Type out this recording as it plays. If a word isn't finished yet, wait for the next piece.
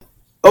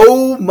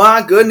Oh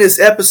my goodness,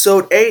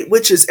 episode 8,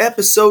 which is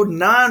episode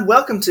 9.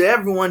 Welcome to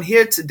everyone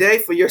here today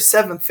for your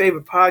 7th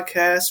favorite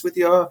podcast with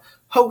your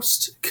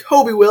host,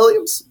 Kobe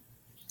Williams,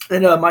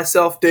 and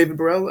myself, David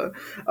Barella.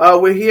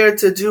 We're here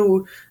to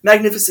do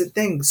magnificent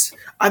things.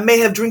 I may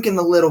have drinking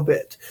a little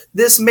bit.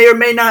 This may or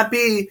may not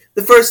be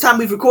the first time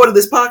we've recorded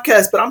this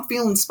podcast, but I'm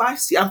feeling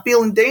spicy. I'm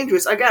feeling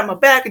dangerous. I got my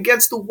back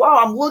against the wall.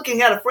 I'm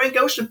looking at a Frank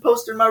Ocean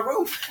poster in my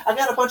room. I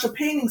got a bunch of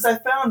paintings I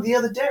found the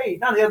other day.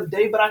 Not the other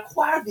day, but I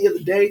acquired the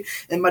other day.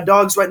 And my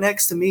dog's right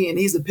next to me, and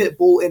he's a pit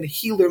bull and a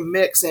healer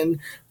mix. And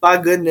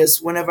by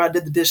goodness, whenever I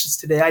did the dishes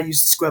today, I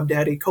used the Scrub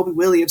Daddy. Kobe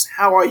Williams,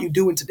 how are you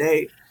doing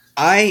today?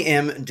 I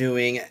am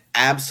doing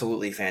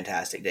absolutely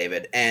fantastic,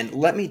 David. And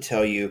let me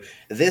tell you,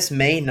 this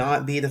may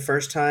not be the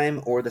first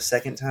time or the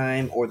second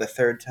time or the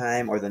third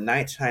time or the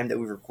ninth time that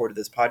we've recorded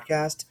this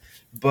podcast,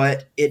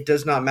 but it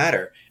does not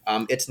matter.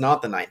 It's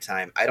not the ninth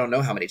time. I don't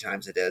know how many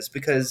times it is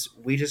because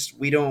we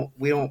don't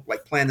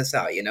like plan this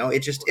out. You know,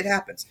 it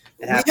happens.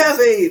 It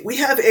happens. We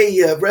have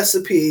a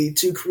recipe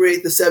to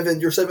create your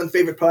seventh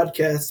favorite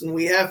podcast, and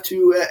we have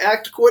to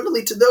act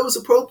accordingly to those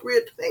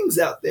appropriate things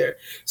out there.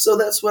 So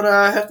that's what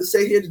I have to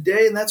say here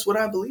today, and that's what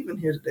I believe in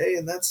here today,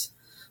 and that's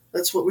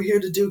what we're here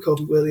to do,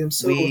 Kobe Williams.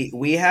 So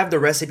we have the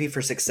recipe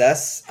for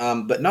success,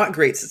 but not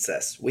great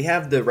success. We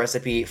have the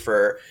recipe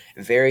for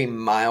very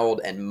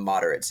mild and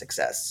moderate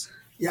success.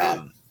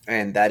 Yeah.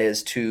 And that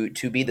is to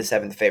be the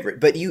seventh favorite.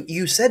 But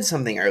you said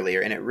something earlier,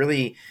 and it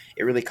really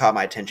caught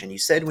my attention. You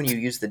said when you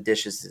used the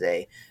dishes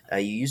today, you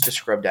used a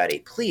Scrub Daddy.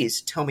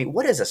 Please tell me,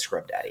 what is a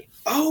Scrub Daddy?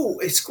 Oh,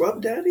 a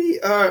Scrub Daddy?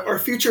 Our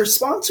future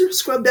sponsor,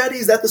 Scrub Daddy?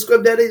 Is that the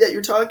Scrub Daddy that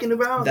you're talking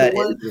about? That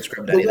is the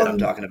Scrub Daddy that I'm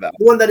talking about.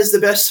 The one that is the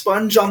best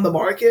sponge on the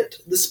market.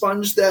 The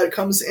sponge that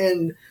comes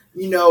in,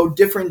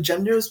 different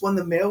genders, one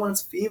the male,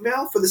 one's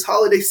female. For this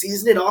holiday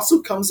season, it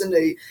also comes in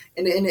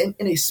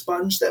a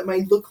sponge that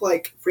might look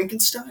like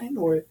Frankenstein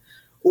or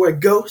a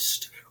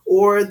ghost,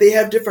 or they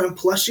have different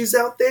plushies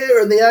out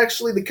there, or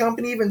the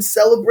company even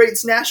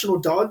celebrates National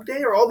Dog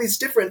Day, or all these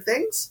different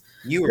things.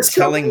 You were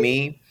telling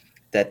me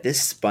that this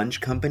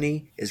sponge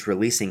company is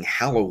releasing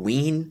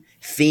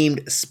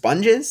Halloween-themed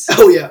sponges?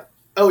 Oh yeah,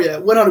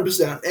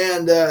 100%.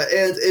 And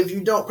if you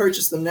don't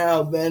purchase them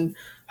now, then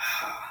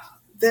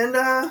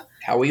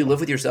how will you live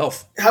with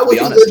yourself? How will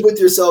you live with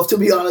yourself, to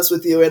be honest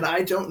with you? And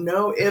I don't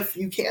know if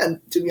you can,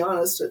 to be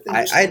honest.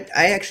 I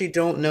actually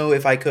don't know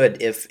if I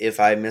could, if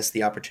I missed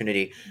the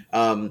opportunity.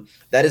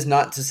 That is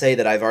not to say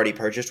that I've already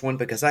purchased one,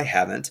 because I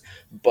haven't.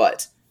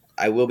 But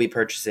I will be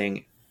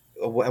purchasing,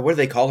 what are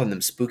they calling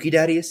them, Spooky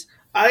Daddies?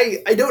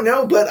 I don't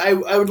know, but I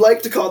would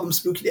like to call them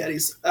Spooky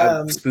Daddies.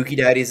 Spooky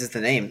Daddies is the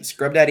name.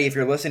 Scrub Daddy, if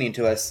you're listening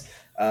to us,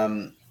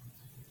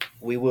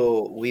 we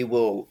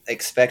will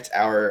expect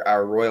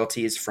our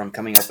royalties from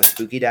coming up with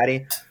Spooky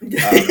Daddy.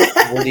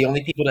 We're the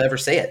only people to ever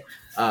say it.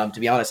 To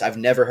be honest, I've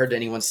never heard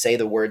anyone say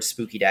the word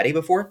Spooky Daddy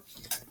before,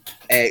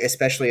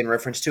 especially in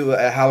reference to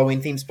a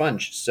Halloween-themed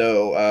sponge.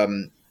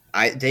 So,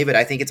 David,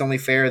 I think it's only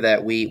fair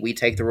that we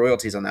take the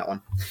royalties on that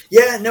one.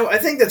 Yeah, no, I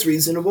think that's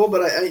reasonable,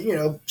 but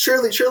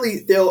surely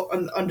they'll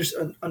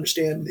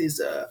understand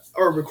these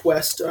our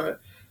request.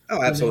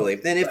 Oh, absolutely.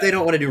 And if they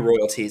don't want to do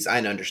royalties, I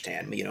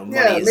understand. Money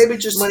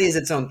is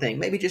its own thing.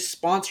 Maybe just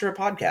sponsor a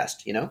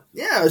podcast,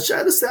 Yeah,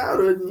 shout us out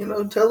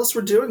and, tell us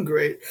we're doing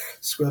great.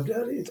 Scrub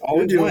Daddy. All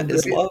we want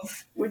is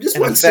love and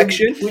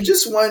affection. We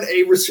just want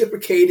a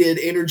reciprocated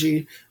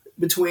energy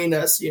between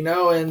us,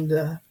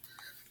 and...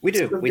 We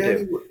do. We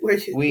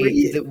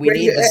need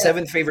the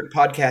seventh favorite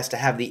podcast to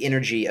have the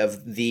energy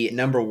of the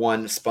number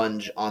one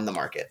sponge on the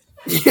market.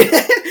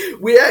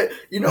 Yeah,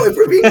 if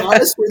we're being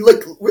honest,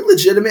 we're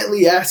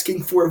legitimately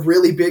asking for a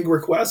really big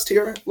request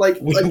here.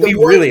 We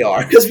really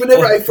are. Because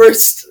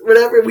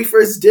whenever we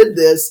first did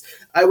this,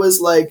 I was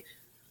like,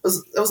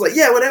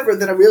 yeah, whatever.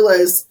 Then I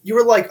realized you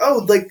were like,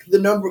 oh, like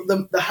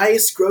the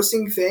highest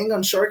grossing thing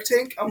on Shark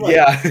Tank. I'm like,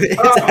 yeah,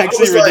 it's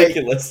actually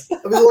ridiculous.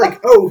 I was like,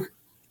 oh,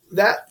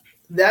 that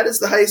is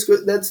the highest.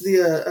 That's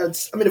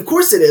the. I mean, of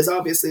course it is.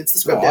 Obviously, it's the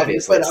Scrub Daddy.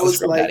 But I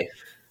was like,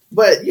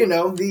 but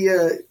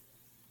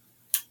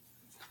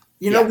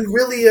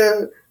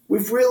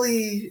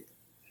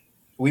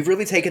we've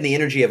really taken the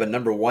energy of a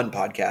number one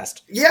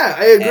podcast. Yeah,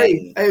 I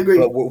agree.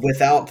 But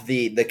without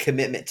the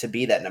commitment to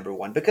be that number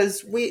one,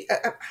 because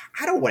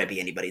I don't want to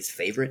be anybody's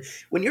favorite.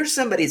 When you're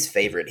somebody's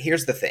favorite,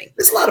 here's the thing.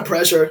 It's a lot of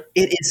pressure.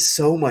 It is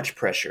so much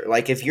pressure.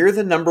 Like, if you're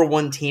the number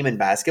one team in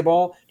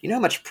basketball, do you know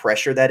how much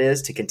pressure that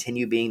is to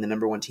continue being the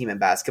number one team in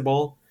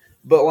basketball?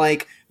 But,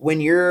 like,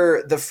 when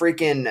you're the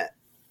freaking,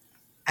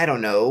 I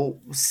don't know,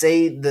 we'll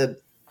say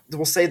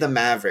the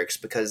Mavericks,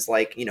 because I'm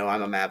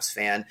a Mavs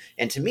fan,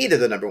 and to me they're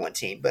the number one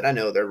team, but I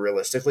know they're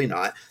realistically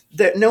not.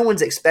 No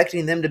one's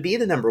expecting them to be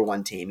the number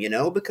one team,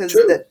 because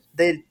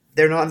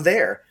they're not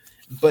there.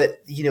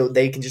 But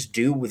they can just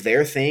do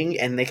their thing,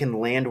 and they can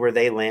land where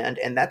they land,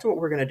 and that's what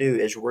we're going to do.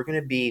 Is we're going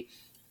to be,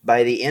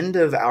 by the end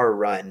of our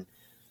run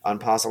on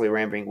Possibly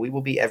Rambling, we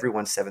will be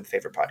everyone's seventh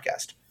favorite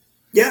podcast.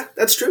 Yeah,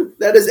 that's true.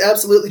 That is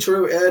absolutely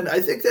true, and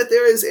I think that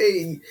there is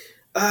a.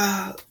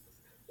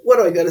 What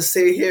do I got to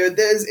say here?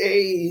 There's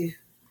a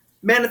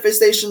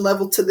manifestation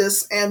level to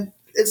this, and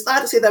it's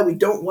not to say that we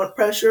don't want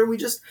pressure. We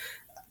just,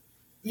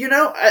 I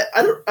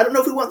don't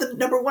know if we want the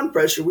number one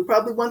pressure. We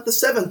probably want the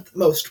seventh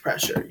most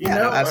pressure. Yeah,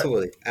 no,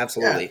 absolutely, Yeah.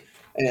 absolutely.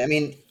 And I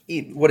mean,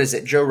 what is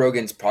it? Joe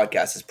Rogan's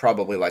podcast is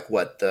probably like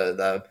what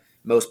the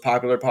most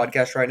popular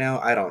podcast right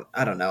now. I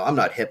don't know. I'm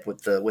not hip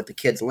with the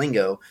kids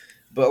lingo,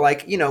 but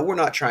like we're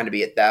not trying to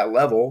be at that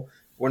level.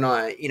 We're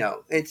not.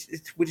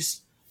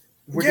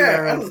 We're doing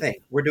our own thing.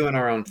 We're doing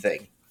our own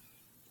thing,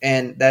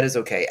 and that is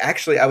okay.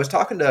 Actually, I was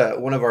talking to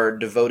one of our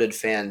devoted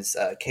fans,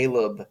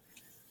 Caleb.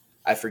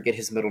 I forget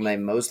his middle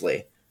name,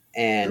 Mosley.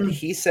 And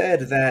he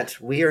said that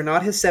we are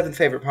not his seventh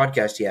favorite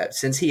podcast yet,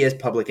 since he is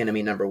Public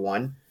Enemy number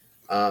one.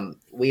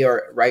 We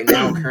are right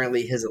now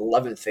currently his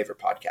 11th favorite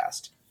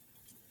podcast.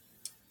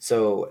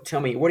 So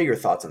tell me, what are your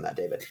thoughts on that,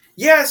 David?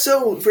 Yeah,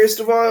 so first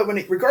of all,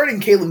 regarding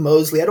Caleb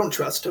Mosley, I don't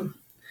trust him.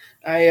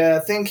 I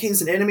think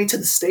he's an enemy to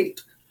the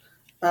state,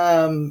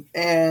 and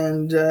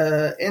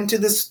to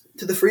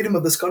the freedom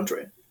of this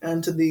country,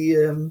 and to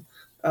the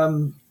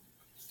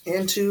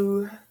and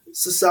to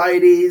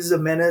society's a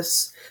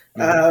menace.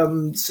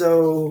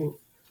 So,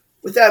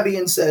 with that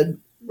being said,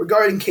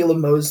 regarding Caleb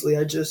Mosley,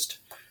 I just,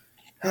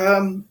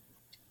 I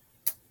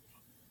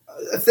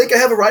think I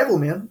have a rival,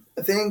 man.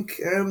 I think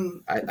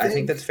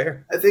that's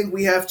fair. I think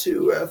we have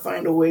to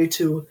find a way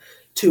to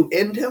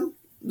end him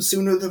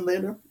sooner than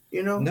later.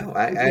 No,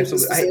 I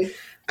absolutely.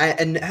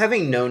 And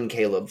having known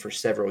Caleb for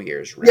several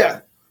years,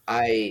 right,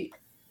 yeah.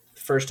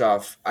 First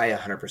off, I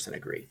 100%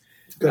 agree.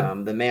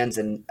 The man's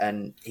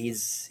and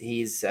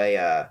he's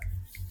a.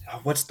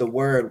 What's the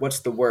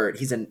word?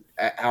 He's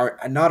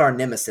not our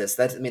nemesis.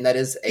 That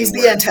is a He's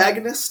word. The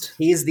antagonist.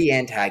 He is the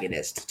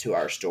antagonist to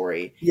our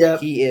story. Yeah.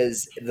 He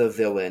is the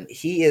villain.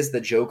 He is the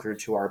Joker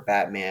to our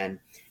Batman.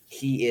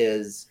 He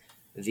is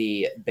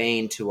the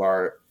Bane to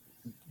our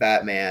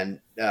Batman.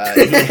 He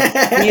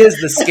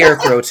is the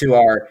Scarecrow to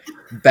our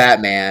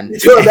Batman.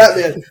 To our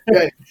Batman.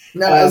 Right.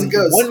 Now, as it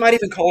goes. One might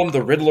even call him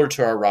the Riddler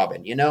to our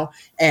Robin,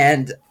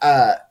 And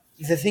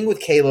the thing with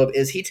Caleb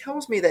is he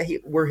tells me that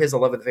we're his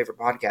 11th favorite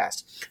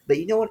podcast. But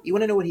you know what? You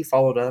want to know what he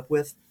followed up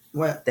with?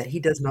 What? That he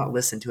does not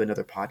listen to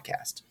another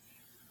podcast.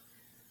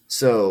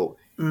 So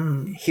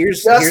he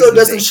also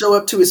doesn't show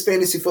up to his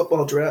fantasy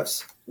football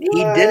drafts. He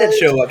didn't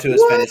show up to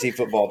his fantasy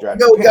football draft.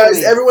 No,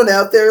 guys, everyone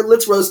out there,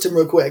 let's roast him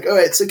real quick. All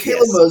right, so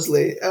Caleb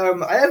Mosley.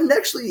 I haven't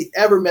actually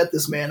ever met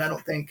this man, I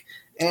don't think.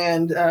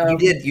 And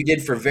you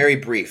did for very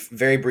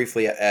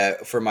briefly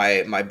for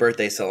my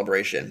birthday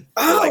celebration.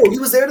 Oh, he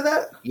was there to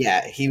that?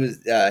 Yeah, he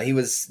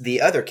was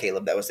the other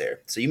Caleb that was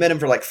there. So you met him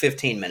for like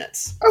 15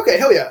 minutes. Okay,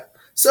 hell yeah.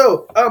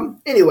 So,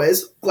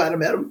 anyways, glad I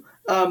met him.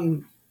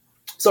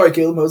 Sorry,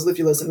 Caleb Mosley, if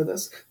you listen to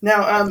this.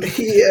 Now,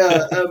 he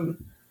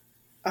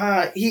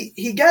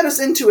got us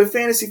into a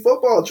fantasy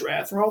football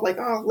draft. We're all like,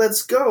 oh,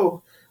 let's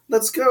go.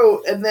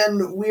 And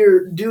then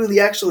we're doing the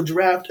actual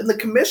draft, and the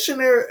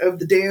commissioner of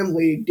the damn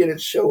league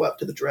didn't show up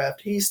to the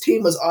draft. His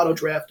team was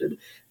auto-drafted,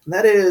 and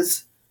that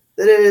is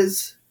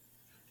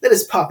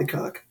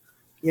poppycock.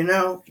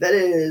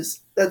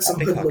 That's some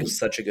good Poppycock is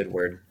such a good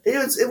word.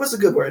 It was a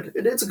good word.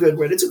 It's a good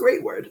word. It's a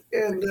great word.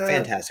 And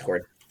fantastic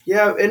word.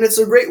 Yeah, and it's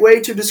a great way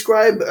to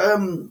describe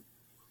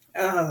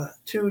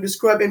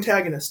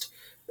antagonist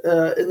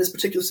in this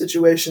particular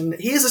situation.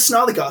 He is a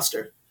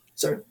snollygoster,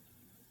 sir.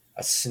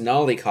 A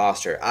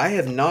snollygoster. I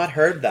have not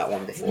heard that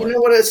one before. You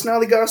know what a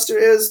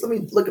snollygoster is? Let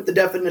me look up the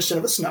definition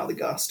of a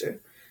snollygoster.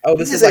 Oh,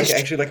 this is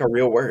actually like a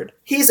real word.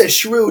 He's a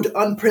shrewd,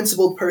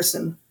 unprincipled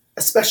person,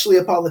 especially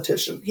a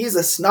politician. He's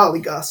a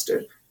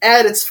snollygoster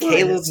at its finest.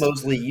 Caleb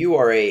Mosley, you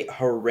are a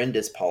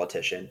horrendous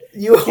politician.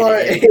 You are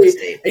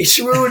a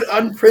shrewd,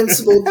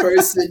 unprincipled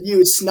person. You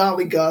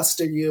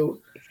snollygoster, you.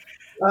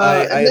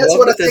 And that's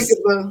what I think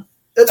of.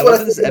 That's what I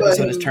think this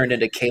episode has turned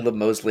into Caleb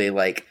Mosley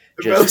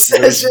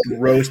just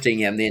roasting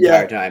him the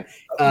entire time.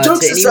 To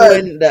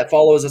anyone that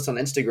follows us on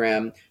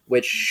Instagram,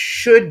 which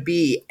should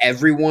be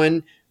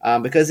everyone,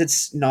 because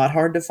it's not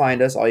hard to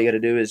find us. All you got to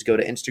do is go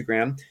to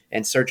Instagram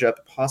and search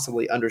up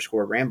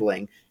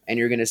possibly_rambling, and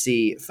you're going to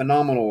see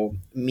phenomenal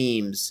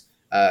memes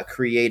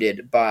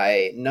created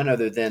by none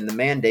other than the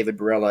man David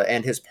Barella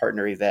and his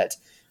partner Yvette.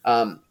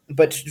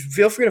 But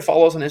feel free to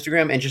follow us on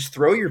Instagram and just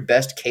throw your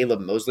best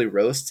Caleb Mosley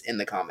roasts in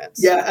the comments.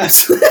 Yeah,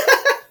 absolutely.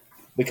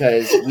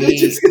 Because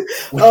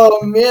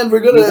oh man,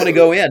 we're gonna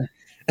go in.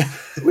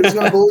 We're just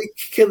gonna bully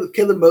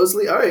Caleb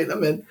Mosley. All right,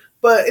 I'm in.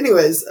 But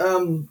anyways,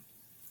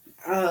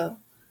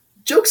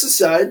 jokes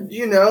aside,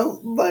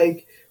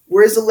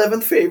 we're his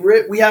 11th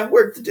favorite. We have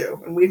work to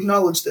do, and we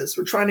acknowledge this.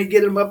 We're trying to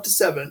get him up to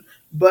 7,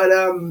 but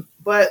I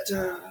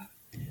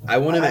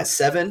want him at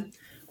 7,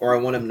 or I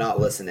want him not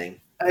listening.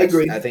 I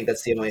agree. I think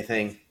that's the only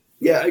thing.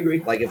 Yeah, I agree.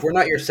 Like, if we're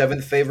not your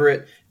 7th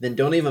favorite, then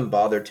don't even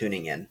bother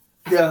tuning in.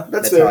 Yeah,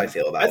 that's fair. How I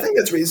feel about it. I think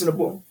that's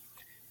reasonable.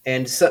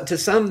 And so, to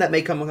some, that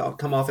may come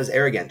off as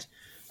arrogant.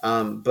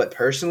 But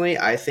personally,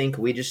 I think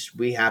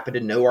we happen to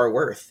know our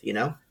worth,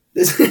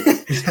 Damn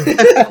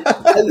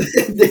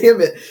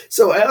it.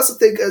 So I also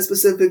think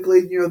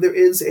specifically, there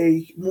is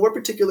a more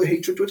particular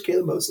hatred towards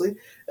Caleb Mosley,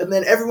 and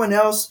then everyone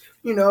else.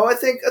 I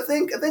think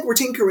we're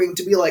tinkering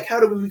to be like, how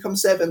do we become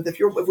seventh? If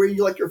we're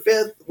like your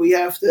fifth, we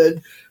have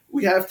to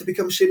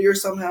become shittier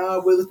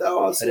somehow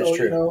without That is also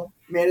true.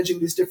 managing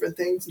these different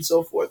things and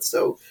so forth.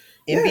 So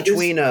In yeah,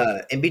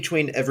 there's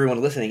between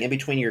everyone listening, in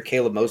between your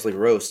Caleb Mosley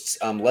roasts,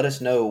 let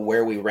us know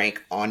where we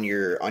rank on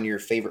your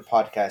favorite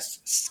podcast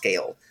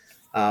scale,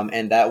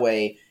 and that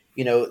way,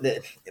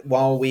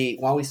 while we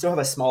still have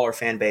a smaller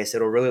fan base,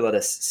 it'll really let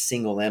us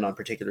single in on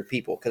particular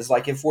people. Because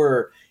like if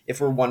we're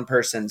one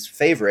person's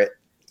favorite,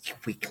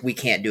 we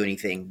can't do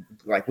anything.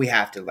 Like we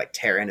have to like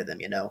tear into them.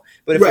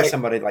 But if there's right.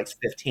 somebody like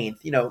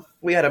 15th,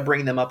 we got to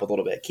bring them up a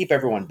little bit, keep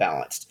everyone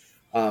balanced,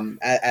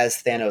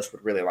 as Thanos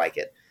would really like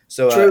it.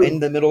 So, in True.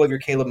 the middle of your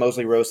Caleb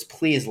Mosley roast,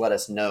 please let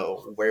us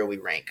know where we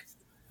rank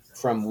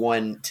from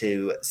 1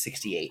 to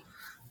 68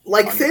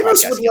 Like on your Thanos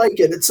podcast would scale. like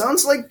it. It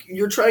sounds like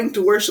you're trying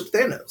to worship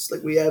Thanos.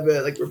 Like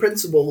we're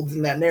principled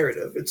in that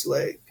narrative. It's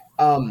like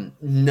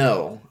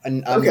No,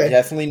 I'm okay,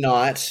 definitely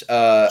not. sure.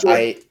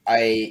 I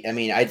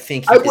mean, I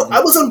think he did.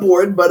 I was on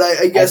board, but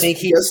I I guess think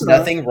I he guess did not.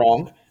 nothing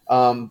wrong.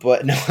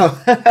 But no.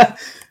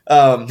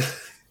 um,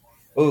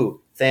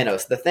 ooh,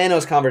 Thanos. The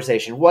Thanos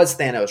conversation, was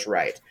Thanos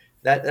right?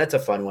 That's a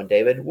fun one,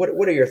 David. What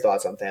are your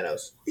thoughts on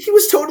Thanos? He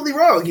was totally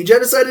wrong. He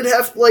genocided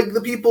half like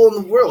the people in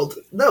the world.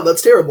 No,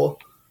 that's terrible.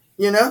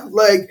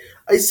 Like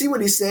I see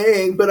what he's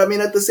saying, but I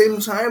mean at the same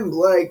time,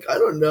 like I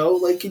don't know,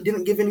 like he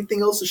didn't give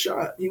anything else a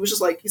shot. He was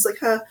just like he's like,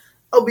 huh,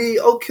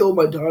 I'll kill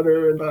my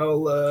daughter and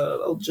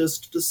I'll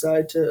just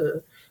decide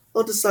to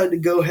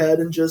go ahead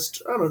and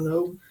just I don't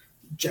know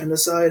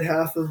genocide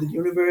half of the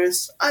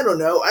universe. I don't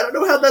know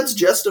how that's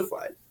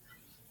justified.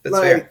 That's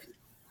fair.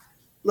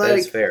 Like That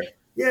is like fair.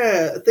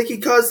 yeah, I think he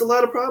caused a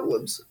lot of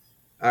problems.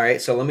 All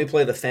right, so let me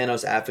play the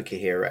Thanos advocate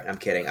here. Right? I'm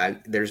kidding.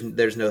 There's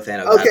no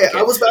Thanos Okay, I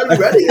advocate. was about to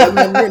be ready. I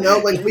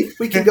mean, like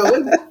we can go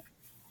in.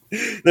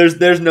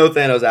 there's no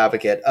Thanos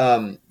advocate.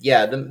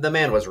 Yeah, the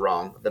man was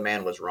wrong. The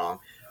man was wrong.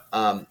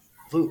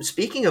 Lou,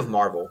 speaking of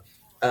Marvel,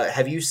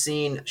 have you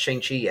seen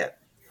Shang-Chi yet?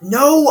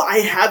 No, I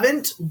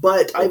haven't,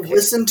 but I've Okay.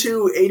 listened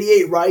to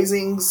 88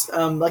 Risings,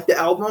 like the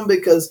album,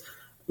 because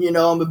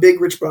I'm a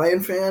big Rich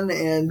Brian fan,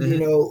 and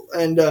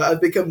Hmm.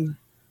 I've become.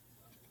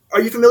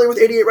 Are you familiar with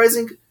 88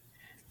 Rising?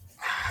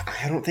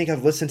 I don't think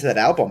I've listened to that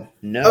album.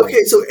 No.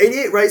 Okay, so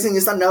 88 Rising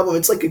is not an album;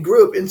 it's like a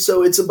group, and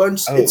so it's a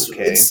bunch. Oh,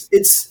 okay.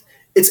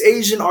 It's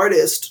Asian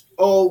artists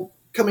all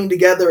coming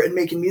together and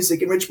making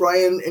music, and Rich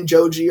Brian and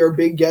Joji are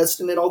big guests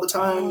in it all the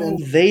time, Oh,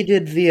 they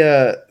did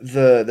the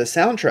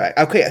soundtrack.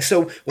 Okay,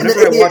 so and then whenever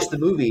I 88. watched the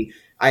movie,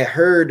 I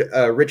heard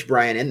Rich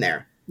Brian in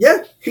there.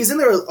 Yeah, he's in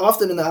there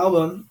often in the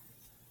album.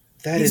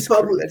 He's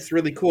probably That's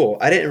really cool.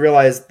 I didn't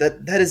realize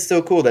that is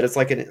so cool that it's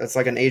like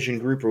an Asian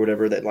group or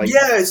whatever that like.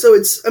 Yeah, so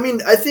it's. I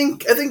mean, I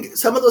think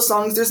some of those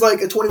songs there's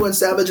like a 21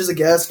 Savage as a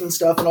guest and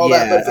stuff and all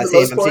that, Yeah, but for the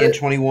most I'm seeing part,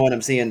 21.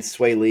 I'm seeing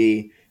Sway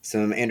Lee,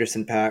 some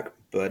Anderson Paak,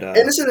 but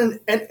Anderson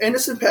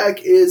Paak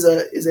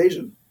is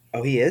Asian.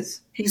 oh, he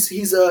is.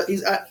 He's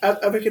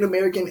African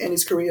American and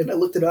he's Korean. I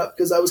looked it up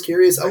because I was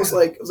curious. Wow, I was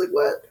like,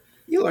 what?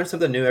 you learn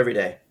something new every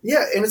day.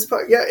 Yeah, Anderson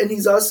Paak. Yeah, and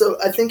he's also.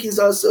 I think he's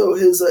also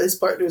his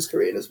partner is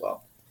Korean as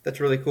well. That's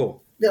really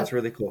cool. Yeah. That's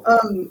really cool.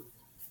 Um.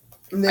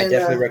 And I then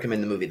definitely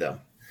recommend the movie though.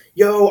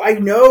 yo, I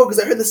know because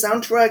I heard the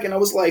soundtrack and I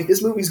was like,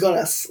 this movie's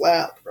gonna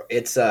slap.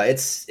 It's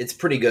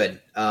pretty good.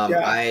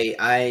 Yeah.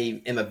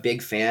 I am a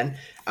big fan.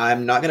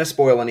 I'm not going to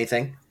spoil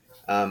anything.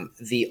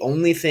 The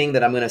only thing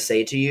that I'm going to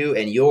say to you,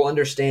 and you'll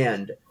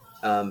understand,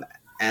 um,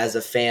 as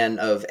a fan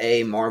of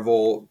A,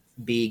 Marvel,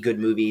 B, good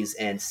movies,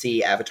 and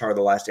C, Avatar: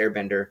 The Last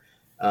Airbender.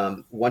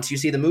 Once you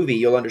see the movie,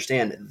 you'll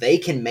understand they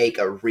can make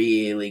a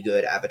really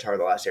good Avatar: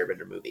 The Last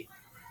Airbender movie.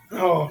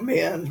 Oh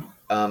man.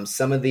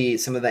 Some of the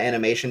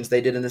animations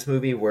they did in this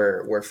movie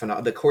were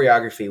phenomenal. The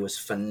choreography was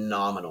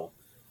phenomenal.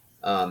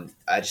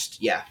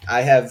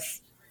 I have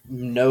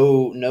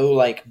no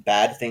like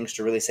bad things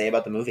to really say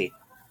about the movie.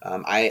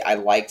 I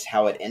liked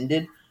how it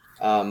ended.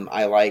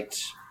 I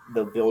liked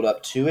the build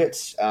up to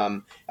it. I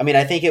mean,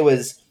 I think it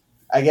was,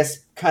 I guess,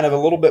 kind of a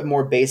little bit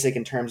more basic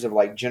in terms of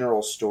like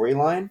general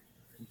storyline,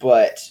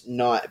 but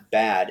not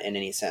bad in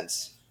any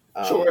sense.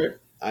 Sure.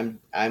 I'm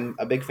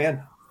a big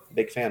fan.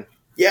 Big fan.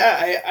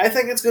 Yeah, I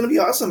think it's going to be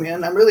awesome,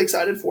 man. I'm really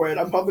excited for it.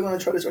 I'm probably going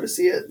to try to sort of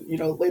see it,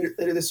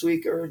 later this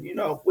week or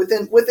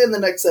within the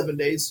next 7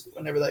 days,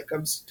 whenever that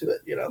comes to it.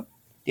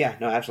 Yeah,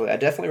 no, absolutely. I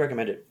definitely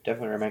recommend it.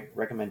 Definitely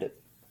recommend it.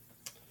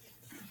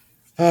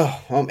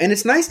 Oh, and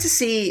it's nice to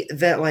see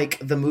that like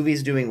the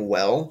movie's doing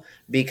well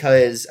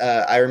because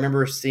I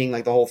remember seeing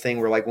like the whole thing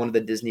where like one of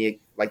the Disney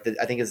I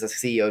think it's the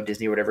CEO of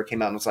Disney or whatever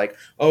came out and was like,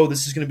 oh,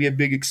 this is going to be a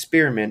big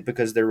experiment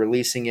because they're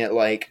releasing it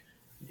like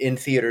in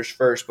theaters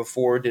first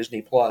before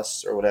Disney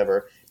Plus or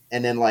whatever,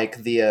 and then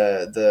like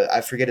the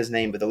I forget his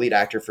name, but the lead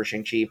actor for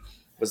Shang-Chi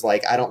was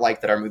like, I don't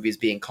like that our movie is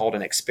being called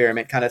an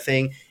experiment kind of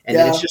thing, and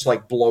then it's Yeah, just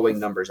like blowing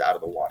numbers out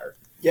of the water.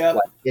 yeah,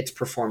 Like it's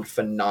performed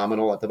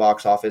phenomenal at the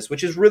box office,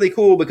 which is really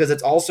cool because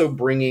it's also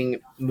bringing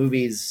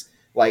movies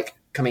like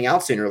coming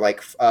out sooner.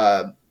 Like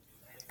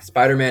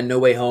Spider-Man: No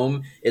Way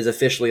Home is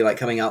officially like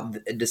coming out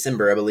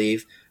December, I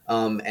believe.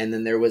 And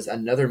then there was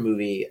another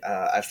movie,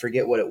 I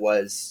forget what it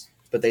was,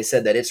 but they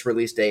said that its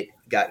release date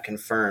got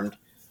confirmed.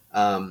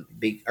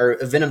 Or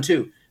Venom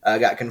 2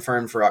 got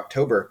confirmed for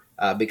October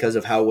because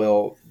of how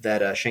well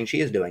that Shang-Chi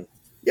is doing.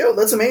 Yo,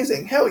 that's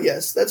amazing. Hell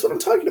yes, that's what I'm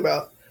talking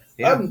about.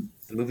 Yeah,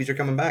 the movies are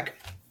coming back.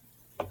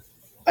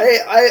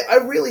 I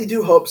really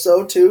do hope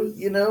so too.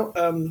 You know,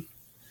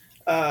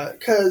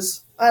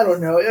 because I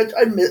don't know,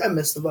 I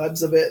miss the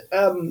vibes of it.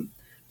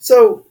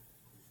 So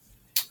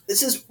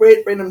this is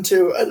random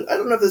too. I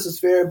don't know if this is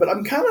fair, but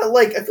I'm kind of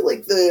like, I feel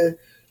like the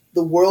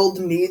world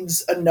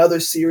needs another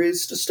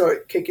series to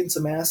start kicking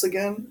some ass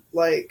again.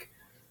 Like,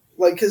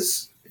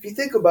 because if you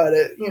think about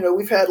it, you know,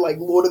 we've had like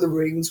Lord of the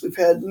Rings, we've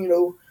had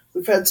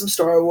some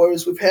Star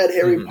Wars, we've had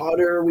Harry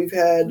Potter, we've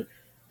had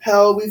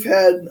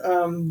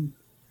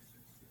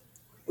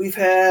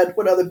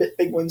what other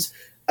big ones?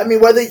 I mean,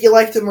 whether you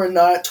liked them or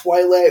not,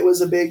 Twilight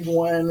was a big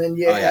one, and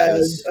you had, it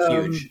was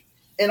huge.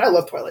 And I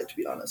love Twilight, to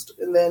be honest.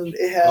 And then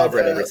it had. I've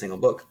read every single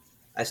book.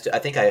 I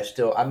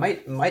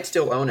might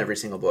still own every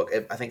single book.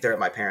 I think they're at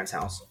my parents'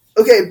 house.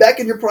 Okay, back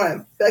in the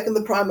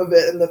prime of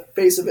it, and the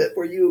face of it,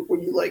 were you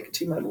like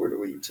Team Edward or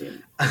were you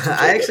Team?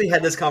 I actually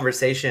had this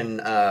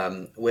conversation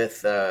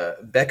with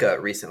Becca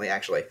recently,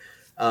 actually,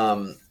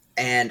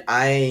 and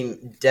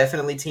I'm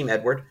definitely Team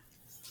Edward.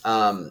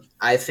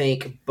 I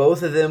think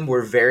both of them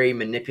were very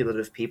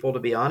manipulative people, to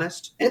be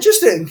honest.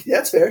 Interesting. Yeah,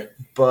 that's fair.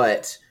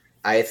 But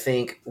I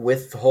think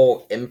with the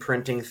whole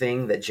imprinting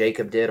thing that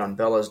Jacob did on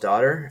Bella's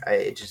daughter,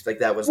 I just think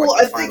that was like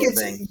the final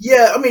thing.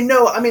 Yeah,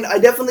 I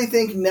definitely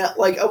think now,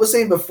 like I was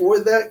saying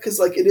before that, because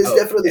like it is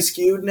definitely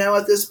skewed now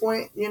at this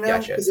point, you know?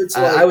 Gotcha. It's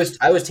like,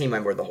 I was Team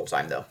Edward the whole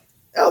time, though.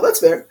 Oh,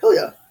 that's fair. Hell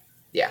yeah.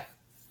 Yeah,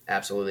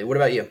 absolutely. What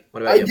about you?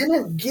 I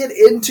didn't get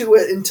into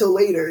it until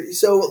later,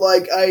 so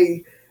like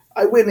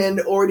I went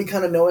in already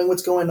kind of knowing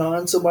what's going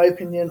on. So my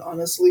opinion,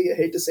 honestly, I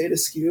hate to say it,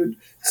 is skewed.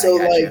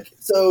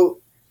 So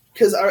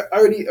because I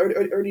already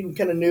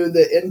kind of knew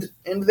the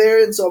end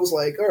there, and so I was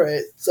like, all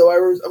right. So I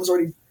was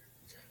already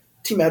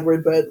Team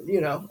Edward, but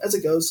you know, as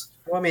it goes.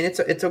 Well, I mean,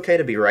 it's okay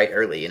to be right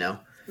early, you know.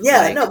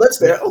 Yeah, like, no, that's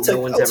fair. No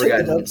one's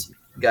ever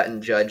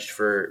gotten judged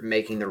for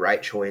making the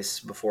right choice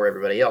before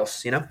everybody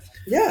else, you know.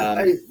 Yeah,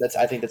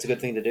 I think that's a good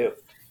thing to do.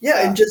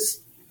 Yeah,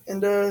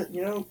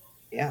 you know.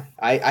 Yeah,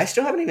 I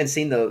still haven't even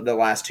seen the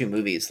last two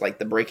movies, like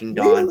the Breaking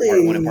Dawn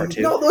Part 1 and Part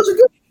 2. No, those are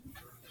good.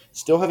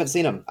 Still haven't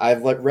seen them.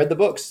 I've read the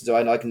books, so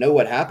I know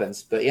what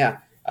happens. But yeah,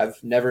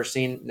 I've never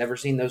seen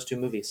those two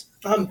movies.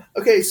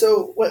 Okay,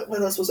 so what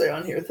else was I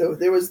on here though?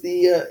 There was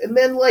the and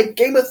then like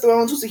Game of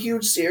Thrones was a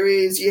huge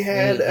series. You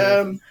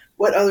had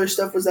what other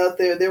stuff was out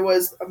there? There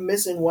was, I'm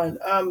missing one.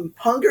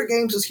 Hunger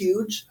Games was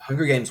huge.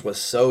 Hunger Games was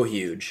so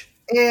huge.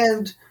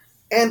 And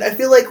I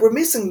feel like we're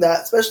missing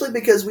that, especially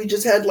because we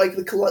just had like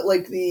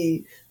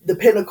the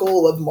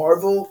pinnacle of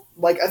Marvel.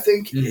 Like I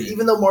think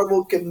even though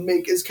Marvel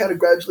is kind of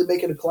gradually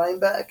making a climb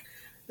back,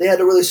 they had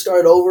to really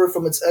start over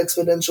from its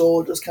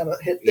exponential just kind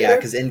of hit there. Yeah,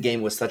 because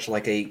Endgame was such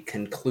like a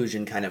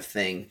conclusion kind of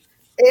thing.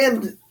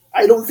 And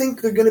I don't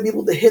think they're going to be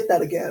able to hit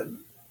that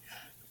again.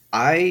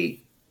 I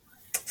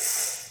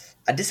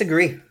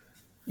disagree.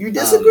 You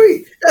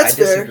disagree? That's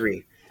fair. I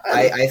disagree.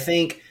 I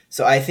think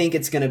so. I think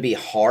it's going to be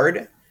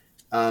hard.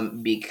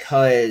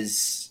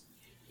 Because,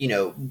 you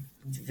know,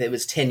 it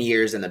was 10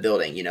 years in the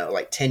building, you know,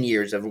 like 10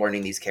 years of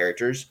learning these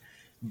characters.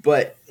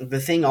 But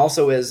the thing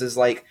also is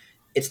like,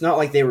 it's not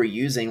like they were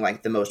using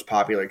like the most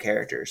popular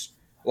characters.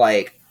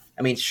 Like,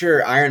 I mean,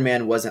 sure, Iron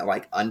Man wasn't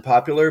like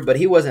unpopular, but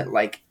he wasn't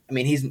like, I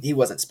mean, he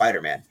wasn't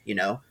Spider-Man, you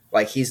know,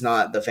 like he's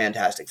not the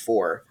Fantastic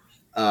Four.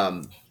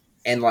 And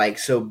like,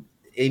 so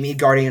I mean,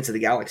 Guardians of the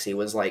Galaxy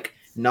was like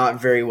not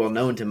very well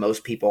known to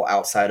most people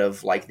outside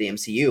of like the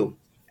MCU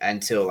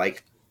until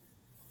like,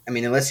 I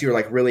mean, unless you were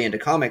like really into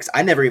comics,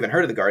 I never even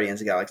heard of the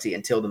Guardians of the Galaxy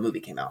until the movie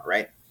came out,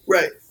 right?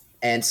 Right.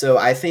 And so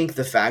I think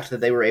the fact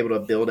that they were able to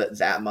build it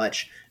that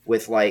much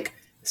with like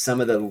some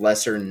of the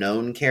lesser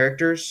known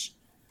characters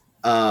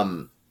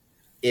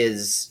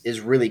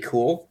is really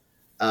cool.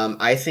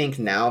 I think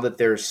now that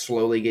they're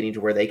slowly getting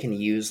to where they can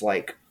use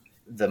like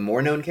the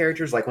more known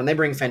characters, like when they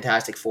bring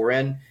Fantastic Four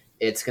in,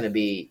 it's going to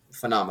be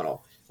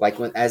phenomenal. Like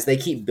as they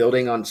keep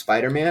building on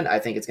Spider-Man, I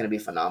think it's going to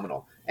be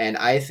phenomenal. And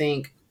I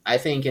think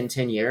in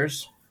 10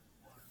 years,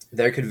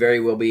 there could very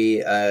well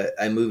be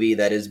a movie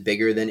that is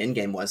bigger than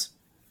Endgame was.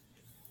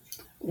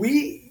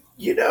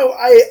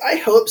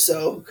 I hope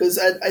so, because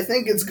I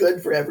think it's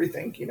good for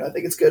everything. You know, I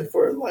think it's good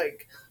for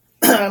like,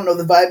 I don't know,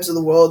 the vibes of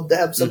the world to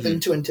have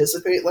something to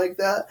anticipate like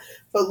that.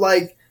 But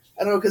like,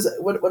 I don't know, because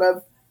what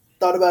I've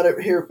thought about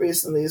it here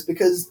recently is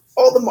because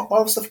all the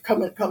Marvel stuff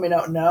coming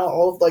out now,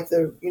 all of like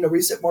the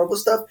recent Marvel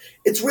stuff,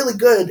 it's really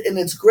good and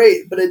it's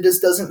great, but it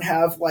just doesn't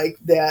have like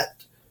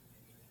that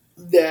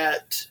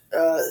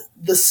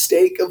the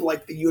stake of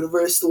like the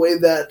universe the way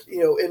that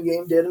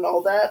Endgame did and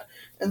all that.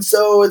 And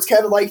so it's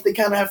kind of like they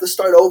kind of have to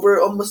start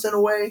over almost in a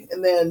way.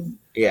 And then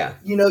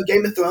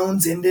Game of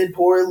Thrones ended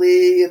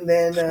poorly, and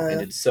then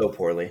ended so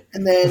poorly.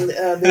 And then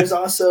there's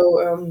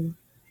also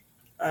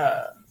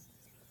Uh,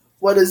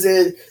 what is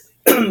it?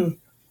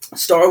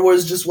 Star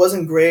Wars just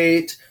wasn't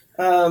great.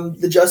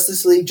 The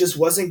Justice League just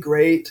wasn't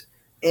great,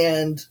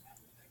 and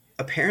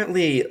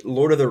Apparently,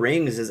 Lord of the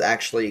Rings is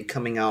actually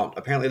coming out.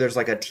 Apparently, there's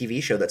like a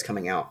TV show that's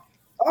coming out.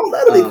 oh,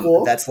 that'll be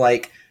cool. That's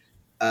like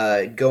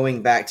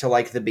going back to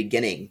like the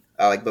beginning,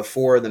 like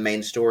before the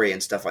main story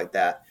and stuff like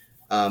that.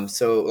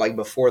 So like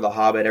before the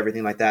Hobbit,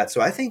 everything like that. So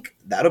I think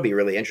that'll be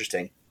really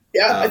interesting.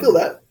 Yeah, I feel Um,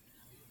 that.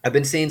 I've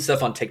been seeing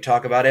stuff on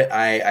TikTok about it.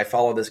 I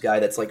follow this guy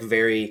that's like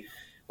very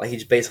like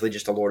he's basically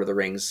just a Lord of the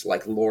Rings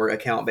like lore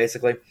account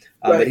basically.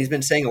 But Right. he's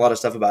been saying a lot of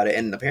stuff about it,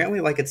 and apparently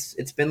like it's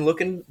been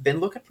looking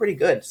pretty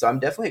good. So I'm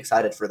definitely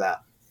excited for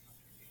that.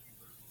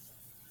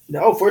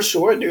 No, for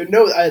sure, dude.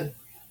 No,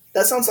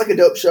 that sounds like a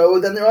dope show.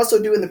 Then they're also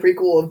doing the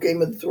prequel of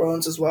Game of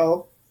Thrones as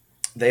well.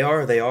 They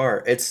are.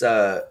 It's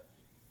like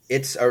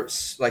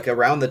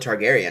around the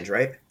Targaryens,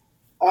 right?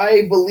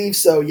 I believe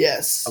so.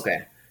 Yes. Okay,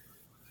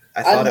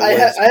 I thought it I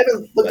was,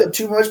 haven't looked up but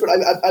too much, but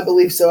I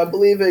believe so. I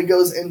believe it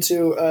goes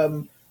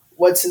into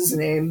what's his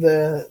name,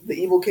 the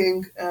evil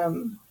king.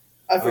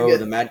 I oh, forget.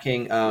 the Mad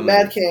King.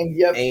 Mad King.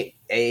 Yep.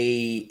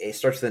 It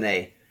starts with an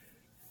A.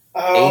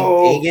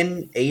 Oh,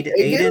 Aiden.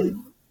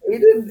 Aegon.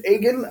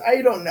 Aegon.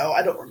 I don't know.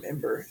 I don't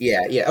remember.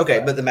 Yeah.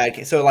 Okay, but the Mad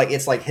King. So like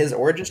it's like his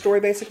origin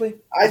story, basically.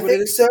 I Is what it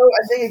think is. so.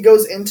 I think it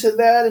goes into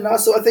that, and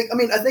also I think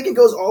it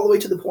goes all the way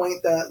to the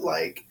point that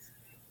like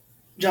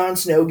Jon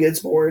Snow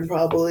gets born,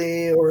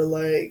 probably, or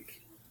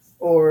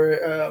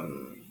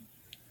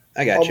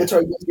I all got the you.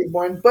 Targaryens get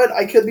born. But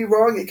I could be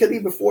wrong. It could be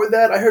before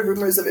that. I heard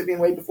rumors of it being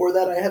way before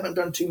that. I haven't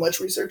done too much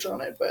research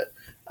on it, but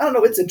I don't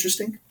know. It's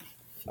interesting.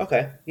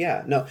 Okay.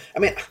 Yeah. No. I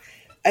mean,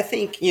 I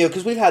think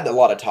because we've had a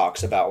lot of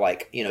talks about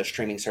like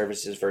streaming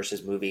services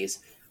versus movies,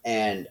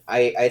 and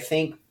I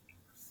think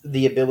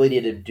the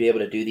ability to be able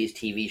to do these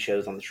TV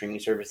shows on the streaming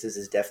services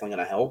is definitely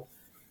going to help.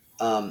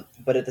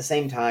 But at the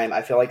same time,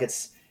 I feel like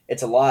it's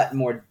a lot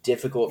more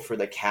difficult for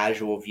the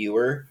casual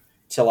viewer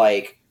to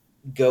like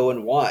go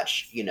and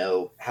watch,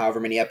 however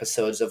many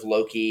episodes of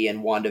Loki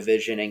and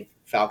WandaVision and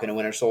Falcon and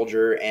Winter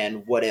Soldier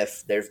and What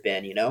If there've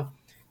been,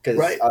 because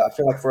Right. I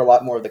feel like for a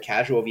lot more of the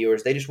casual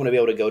viewers, they just want to be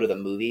able to go to the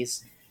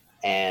movies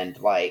and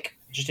like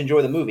just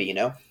enjoy the movie.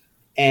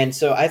 And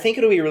so I think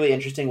it'll be really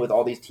interesting with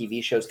all these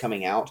TV shows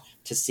coming out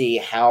to see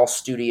how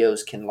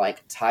studios can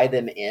like tie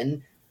them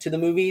in to the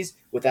movies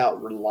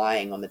without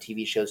relying on the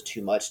TV shows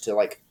too much to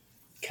like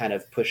kind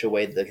of push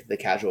away the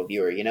casual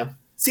viewer.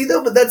 See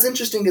though, but that's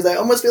interesting because I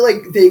almost feel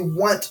like they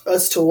want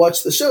us to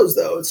watch the shows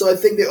though. So I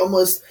think they're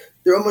almost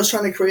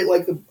trying to create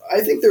like the.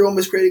 I think they're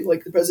almost creating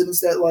like the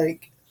presidents that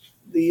like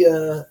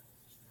the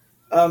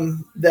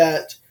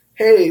that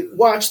hey,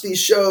 watch these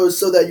shows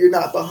so that you're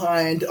not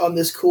behind on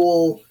this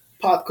cool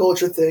pop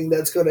culture thing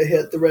that's going to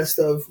hit the rest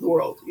of the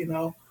world,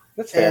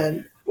 That's fair.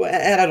 And Well,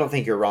 and I don't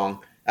think you're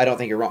wrong. I don't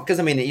think you're wrong because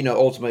I mean,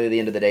 ultimately, at the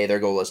end of the day, their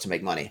goal is to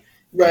make money.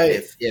 And right,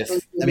 and if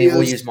I mean, we'll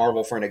studios, use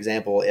Marvel for an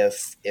example.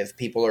 If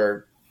people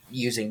are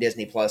using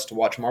Disney Plus to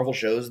watch Marvel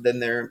shows,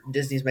 then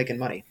Disney's making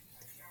money,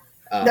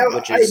 now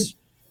which is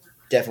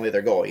definitely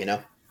their goal.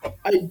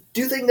 I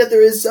do think that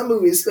there is some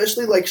movies,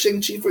 especially like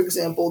Shang-Chi, for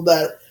example,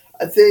 that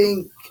I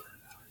think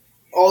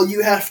all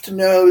you have to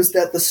know is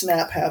that the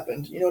snap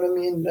happened. You know what I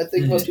mean? I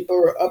think most Hmm. people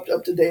are up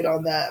to date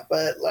on that,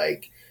 but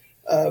like,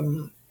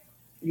 um,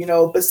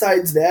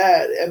 besides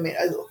that, I mean,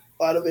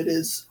 a lot of it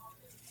is.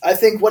 I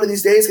think one of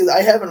these days, because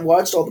I haven't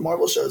watched all the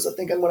Marvel shows, I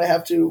think I'm going to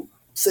have to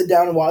sit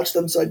down and watch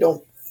them so I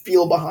don't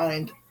feel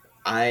behind.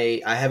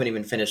 I haven't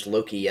even finished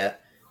Loki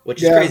yet,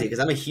 which is Yeah, crazy because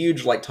I'm a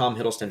huge like Tom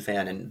Hiddleston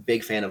fan and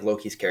big fan of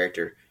Loki's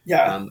character.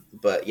 yeah,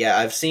 But yeah,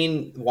 I've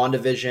seen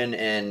WandaVision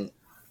and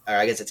or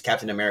I guess it's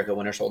Captain America: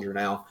 Winter Soldier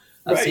now.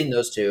 I've right. seen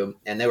those two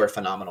and they were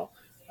phenomenal.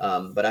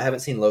 But I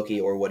haven't seen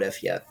Loki or What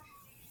If yet.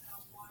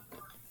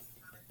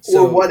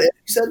 Or what So if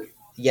you said?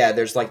 yeah,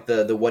 there's like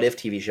the What If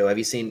TV show. Have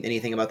you seen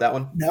anything about that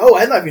one? No,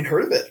 I've not even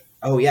heard of it.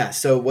 Oh yeah.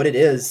 So what it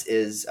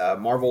is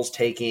Marvel's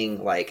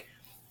taking like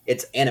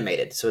it's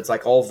animated, so it's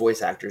like all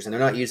voice actors, and they're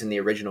not using the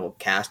original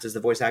cast as the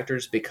voice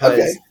actors Okay,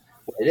 because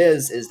what it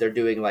is they're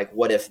doing like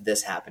what if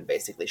this happened,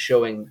 basically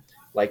showing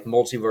like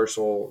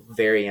multiversal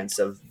variants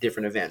of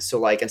different events. So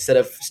like instead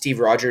of Steve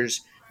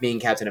Rogers being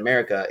Captain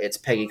America, it's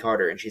Peggy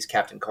Carter and she's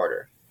Captain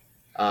Carter.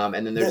 And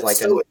then there's that's like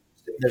so.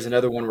 there's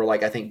another one where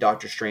like I think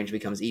Doctor Strange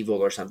becomes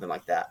evil or something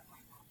like that.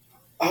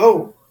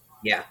 Oh,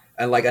 Yeah,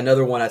 and like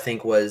another one I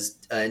think was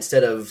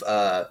instead of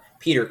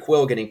Peter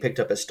Quill getting picked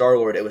up as Star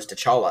Lord, it was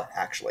T'Challa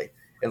actually,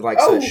 and like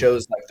so it oh,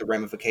 shows like the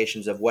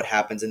ramifications of what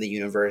happens in the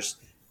universe,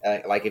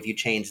 like if you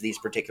change these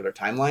particular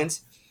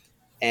timelines.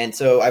 And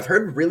so I've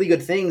heard really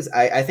good things.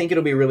 I think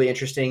it'll be really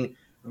interesting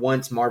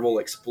once Marvel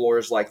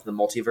explores like the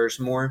multiverse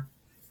more,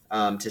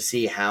 to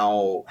see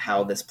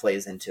how this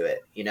plays into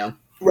it.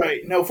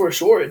 right. No, for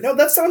sure. No,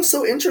 that sounds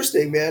so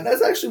interesting, man.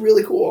 That's actually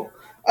really cool.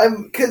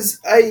 I'm because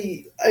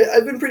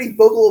I've been pretty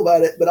vocal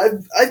about it, but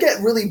I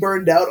get really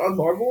burned out on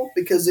Marvel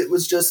because it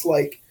was just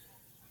like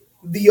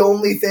the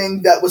only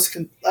thing that was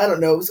I don't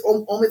know, it was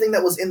the only thing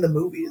that was in the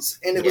movies,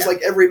 and it was Yeah,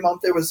 like every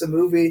month there was a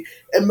movie,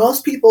 and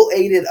most people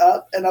ate it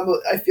up, and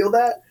I feel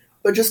that,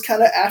 but just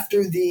kind of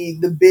after the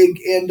big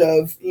end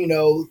of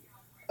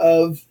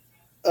of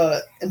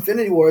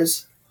Infinity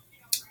Wars,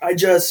 I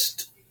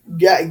just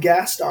got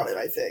gassed on it,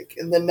 I think.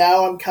 And then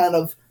now I'm kind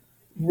of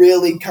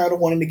really kind of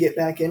wanting to get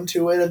back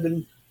into it. I've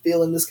been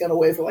feeling this kind of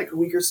way for like a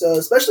week or so,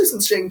 especially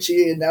since Shang-Chi.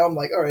 And now I'm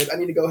like, all right, I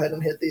need to go ahead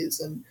and hit these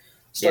and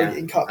start Yeah.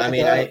 getting caught I back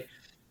mean, up.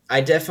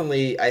 I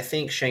definitely I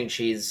think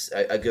Shang-Chi's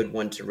a good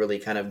one to really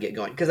kind of get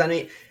going because I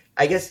mean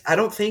I guess I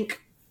don't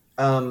think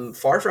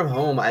Far From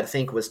Home I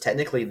think was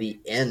technically the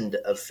end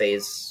of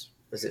phase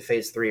was it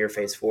phase 3 or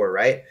phase 4,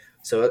 right?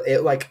 So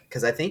it like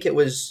because I think it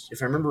was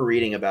if I remember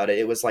reading about it,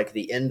 it was like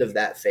the end of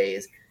that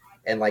phase,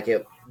 and like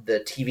it the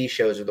TV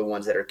shows are the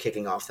ones that are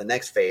kicking off the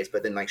next phase,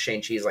 but then like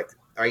Shang-Chi's like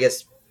or I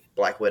guess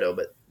Black Widow,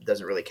 but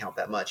doesn't really count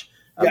that much.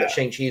 But Yeah.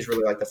 Shang-Chi's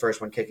really like the first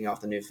one kicking off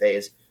the new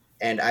phase,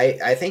 and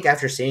I think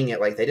after seeing it,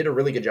 like they did a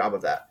really good job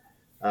of that.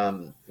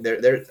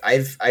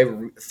 I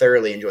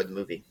thoroughly enjoyed the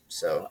movie,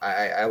 so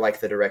I like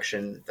the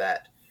direction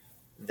that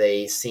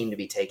they seem to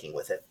be taking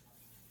with it.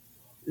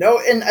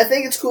 No, and I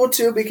think it's cool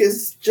too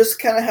because just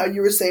kind of how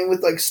you were saying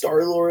with like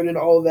Star Lord and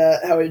all of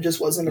that, how it just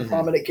wasn't a Hmm.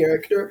 prominent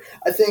character.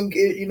 I think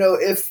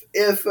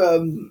if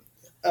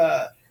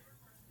uh,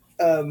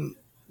 um,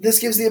 this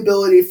gives the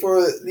ability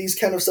for these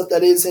kind of stuff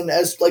that isn't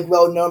as like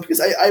well known because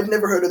I've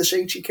never heard of the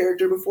Shang Chi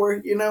character before,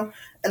 and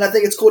I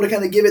think it's cool to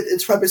kind of give it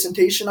its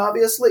representation,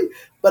 obviously,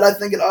 but I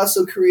think it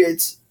also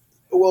creates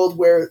a world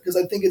where because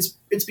I think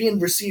it's being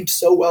received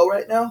so well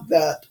right now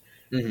that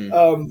Hmm.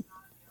 um,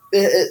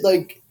 it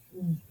like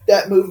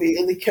that movie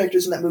and the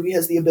characters in that movie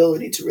has the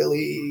ability to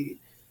really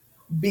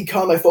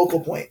become a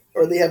focal point,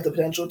 or they have the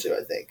potential to.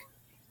 I think.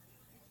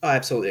 I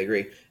absolutely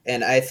agree,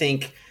 and I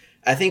think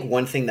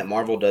one thing that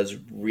Marvel does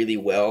really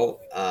well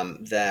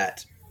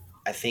that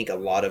I think a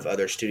lot of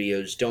other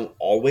studios don't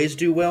always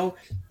do well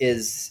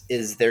is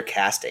their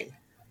casting.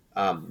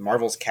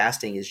 Marvel's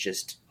casting is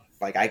just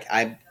like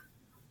I'm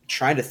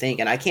trying to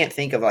think, and I can't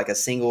think of like a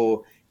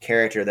single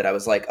character that I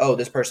was like, oh,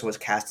 this person was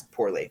casted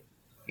poorly.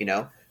 You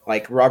know,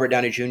 like Robert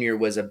Downey Jr.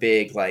 was a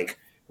big like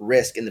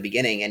risk in the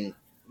beginning, and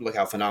look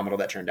how phenomenal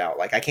that turned out.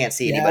 Like I can't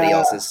see anybody Yeah.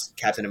 else as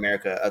Captain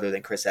America other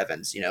than Chris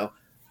Evans.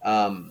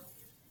 Um,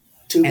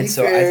 To and be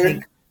so I fair,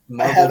 think I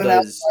Marvel have an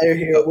does. outlier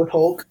here Oh, with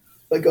Hulk,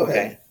 but go ahead.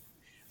 okay.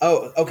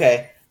 Oh,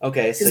 okay.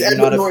 Okay. So Because you're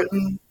not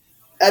a.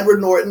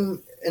 Edward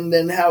Norton, and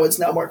then how it's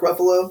now Mark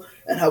Ruffalo,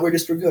 and how we're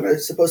just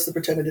supposed to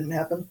pretend it didn't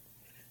happen.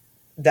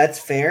 That's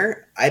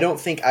fair. I don't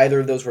think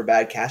either of those were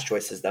bad cast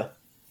choices, though.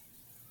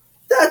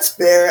 That's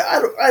fair.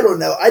 I don't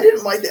know. I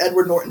didn't like the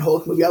Edward Norton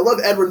Hulk movie. I love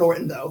Edward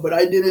Norton though, but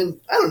I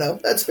didn't. I don't know.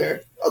 That's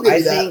fair. I'll give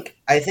you that.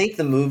 I think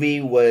the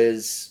movie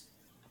was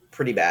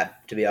pretty bad,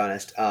 to be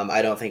honest.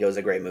 I don't think it was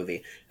a great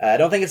movie. I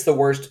don't think it's the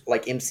worst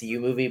like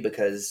MCU movie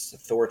because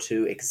Thor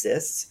 2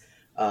 exists.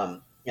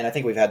 And I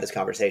think we've had this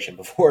conversation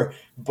before,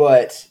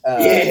 but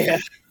Yeah.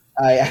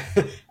 I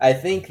I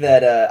think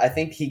that I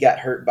think he got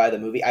hurt by the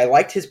movie. I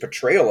liked his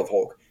portrayal of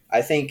Hulk.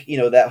 I think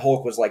that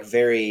Hulk was like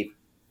very.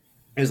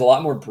 It was a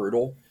lot more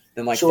brutal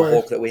than like the Sure.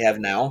 Hulk that we have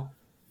now.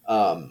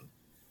 Um,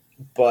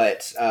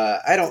 but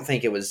I don't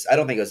think it was. I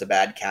don't think it was a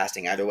bad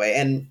casting either way.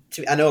 And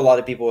I know a lot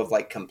of people have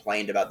like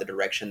complained about the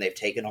direction they've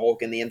taken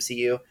Hulk in the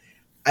MCU.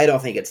 I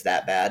don't think it's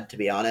that bad, to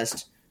be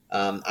honest.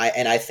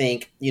 I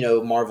think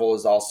Marvel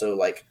is also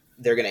like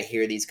they're gonna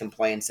hear these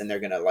complaints and they're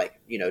gonna like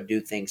do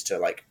things to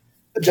like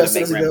kind of Adjust it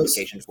make as it goes.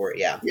 ramifications for it.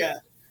 Yeah. Yeah.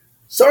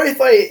 Sorry if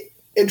I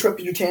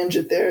interrupted your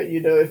tangent there.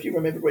 If you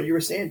remember what you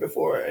were saying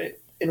before I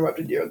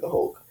interrupted you on the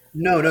Hulk.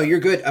 No, no, you're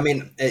good. I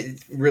mean,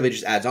 it really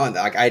just adds on.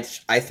 Like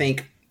I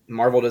think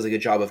Marvel does a good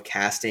job of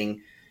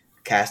casting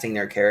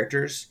their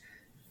characters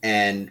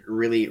and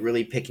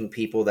really picking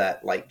people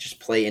that like just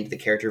play into the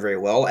character very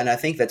well. And I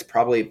think that's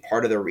probably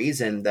part of the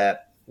reason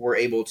that we're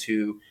able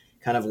to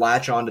kind of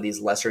latch on to these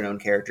lesser known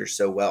characters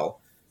so well.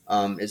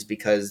 Is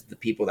because the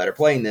people that are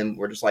playing them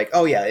were just like,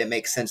 oh yeah, it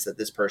makes sense that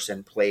this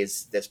person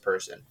plays this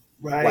person.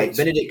 Like Right.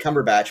 Benedict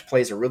Cumberbatch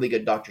plays a really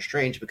good Doctor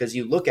Strange because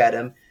you look at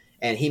him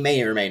and he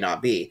may or may not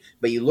be,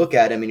 but you look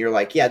at him and you're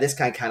like, yeah, this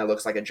guy kind of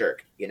looks like a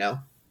jerk,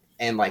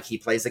 and like he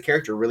plays the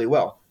character really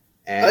well.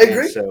 I And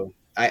agree. so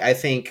I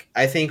think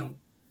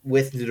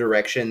with the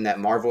direction that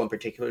Marvel in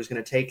particular is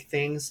going to take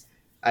things,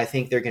 I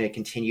think they're going to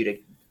continue to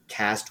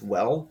cast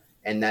well,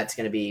 and that's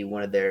going to be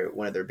one of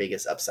their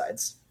biggest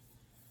upsides,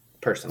 Yeah.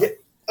 personally.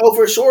 Oh,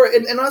 for sure.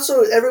 And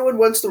also, everyone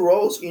wants the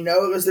roles,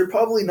 because they're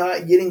probably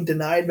not getting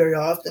denied very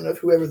often of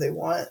whoever they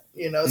want,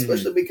 Hmm.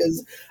 especially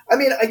because, I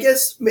mean, I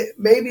guess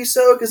maybe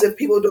so, because if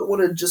people don't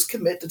want to just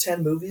commit to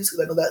 10 movies,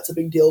 because I know that's a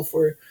big deal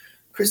for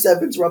Chris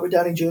Evans, Robert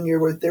Downey Jr.,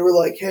 where they were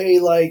like, hey,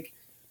 like,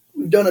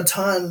 we've done a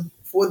ton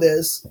for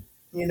this,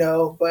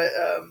 but,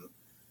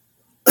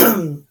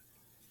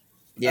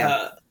 Yeah.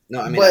 uh,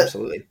 No, I mean but,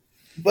 absolutely.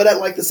 but at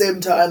like the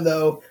same time,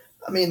 though,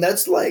 I mean,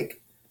 that's like,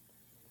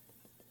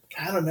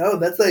 I don't know.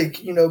 That's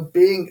like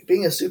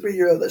being a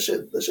superhero. That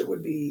shit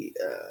would be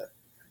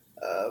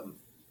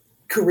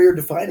career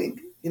defining.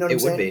 You know what I'm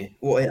It would saying? be.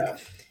 Well, Yeah,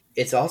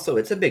 it's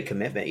a big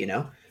commitment, it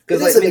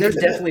because like is I a mean, big there's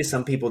commitment. definitely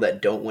some people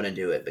that don't want to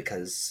do it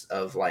because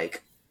of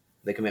like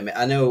the commitment.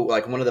 I know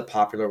like one of the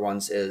popular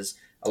ones is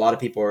a lot of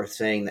people are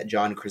saying that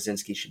John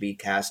Krasinski should be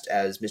cast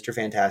as Mr.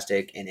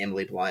 Fantastic and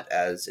Emily Blunt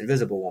as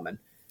Invisible Woman.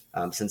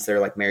 Since they're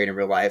like married in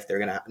real life, they're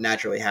gonna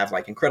naturally have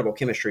like incredible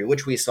chemistry,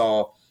 which we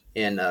saw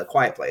in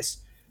Quiet Place.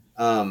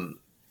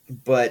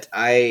 But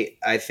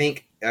I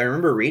think I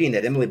remember reading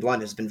that Emily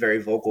Blunt has been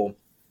very vocal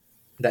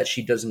that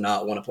she does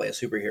not want to play a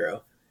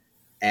superhero,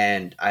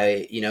 and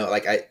I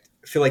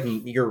feel like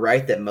you're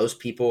right that most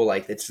people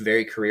like it's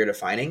very career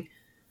defining.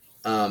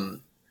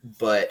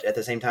 But at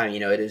the same time,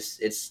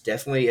 it's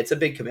definitely it's a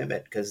big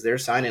commitment because they're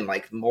signing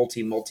like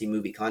multi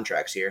movie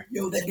contracts here.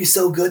 Yo, that'd be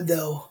so good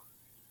though.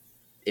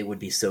 It would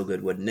be so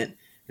good, wouldn't it?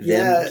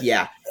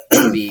 Yeah.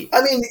 It would be.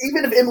 I mean,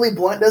 even if Emily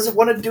Blunt doesn't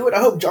want to do it, I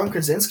hope John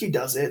Krasinski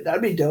does it.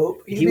 That'd be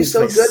dope. He'd be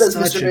so good as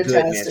Mr.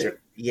 Fantastic.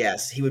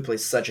 Yes, he would play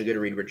such a good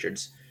Reed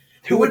Richards.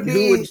 Who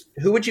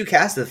would you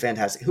cast as the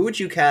Fantastic? Who would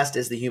you cast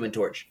as the Human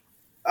Torch?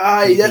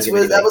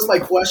 That was my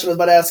question. I was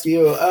about to ask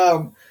you.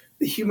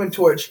 The Human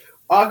Torch.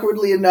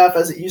 Awkwardly enough,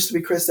 as it used to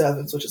be Chris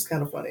Evans, which is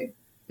kind of funny.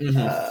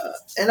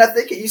 Mm-hmm. And I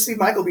think it used to be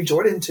Michael B.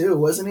 Jordan too,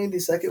 wasn't he? The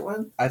second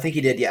one. I think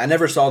he did. Yeah, I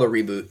never saw the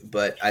reboot,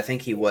 but I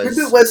think he was.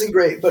 The reboot wasn't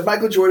great, but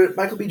Michael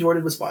B.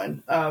 Jordan was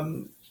fine. I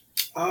don't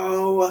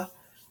know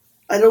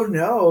I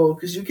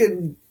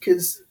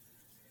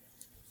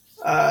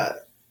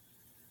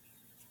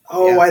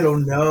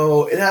don't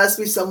know. It has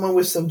to be someone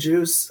with some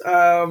juice.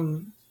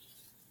 Man,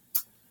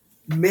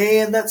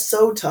 that's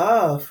so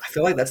tough. I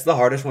feel like that's the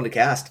hardest one to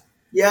cast.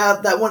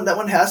 Yeah, that one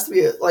has to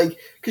be it. Like,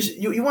 because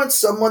you want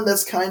someone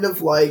that's kind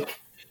of like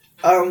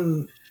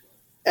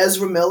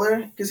Ezra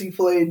Miller, because he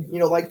played,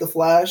 like the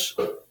Flash.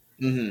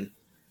 Mm-hmm.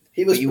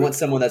 But you want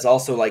someone that's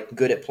also like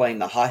good at playing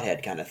the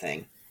hothead kind of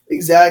thing.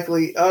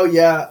 Exactly. Oh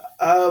yeah.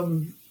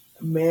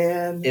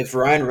 Man. If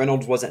Ryan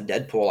Reynolds wasn't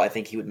Deadpool, I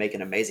think he would make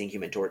an amazing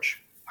Human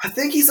Torch. I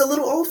think he's a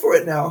little old for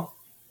it now.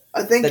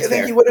 I think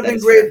fair. He would have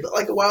been great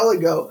like a while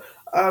ago.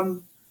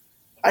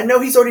 I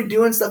know he's already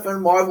doing stuff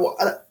in Marvel.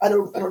 I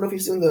don't know if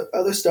he's doing the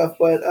other stuff,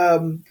 but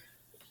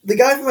the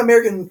guy from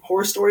American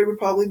Horror Story would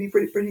probably be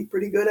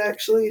pretty good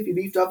actually if he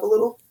beefed up a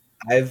little.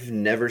 I've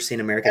never seen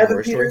American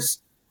Horror Story.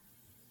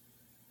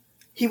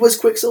 He was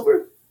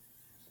Quicksilver.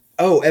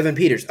 Oh, Evan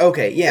Peters.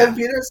 Okay, yeah. Evan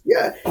Peters,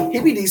 yeah,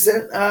 he'd be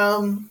decent. I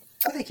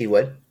think he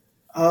would.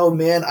 Oh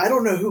man, I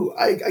don't know who.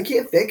 I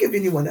can't think of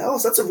anyone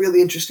else. That's a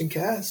really interesting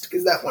cast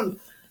because that one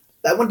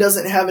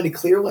doesn't have any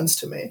clear ones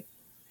to me.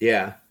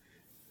 Yeah.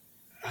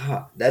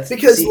 That's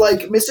because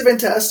like Mr.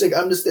 Fantastic,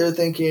 I'm just there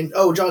thinking,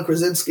 oh, John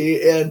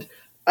Krasinski, and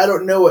I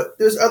don't know what.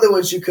 There's other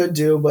ones you could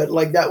do, but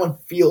like that one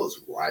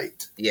feels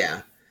right.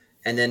 Yeah,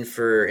 and then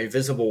for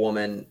Invisible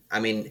Woman,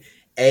 I mean,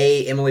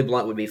 Emily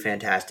Blunt would be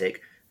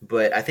fantastic,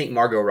 but I think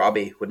Margot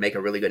Robbie would make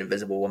a really good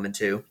Invisible Woman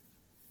too.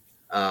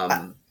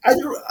 I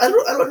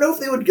don't know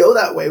if they would go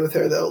that way with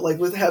her though, like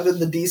with having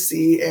the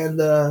DC and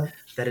the.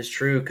 That is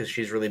true because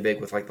she's really big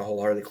with like the whole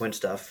Harley Quinn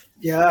stuff.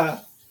 Yeah.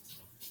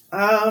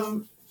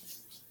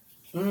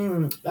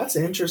 That's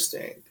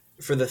interesting.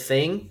 For The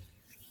Thing,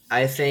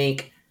 I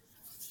think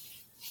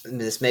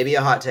this may be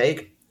a hot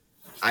take.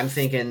 I'm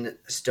thinking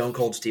Stone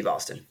Cold Steve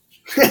Austin.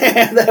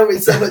 That would be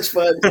so much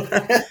fun.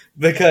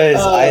 Because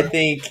I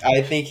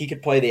think he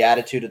could play the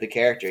attitude of the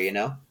character,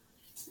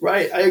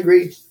 Right, I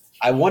agree.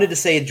 I wanted to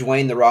say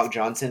Dwayne The Rock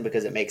Johnson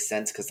because it makes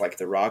sense because like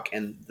The Rock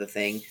and The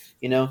Thing,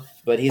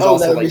 but he's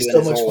also like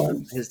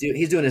doing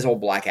he's doing his whole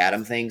Black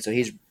Adam thing, so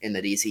he's in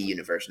the DC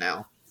universe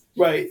now.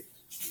 Right.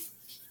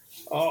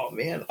 Oh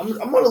man, I'm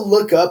gonna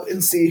look up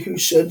and see who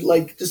should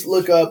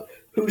look up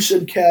who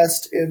should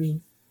cast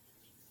in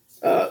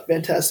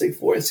Fantastic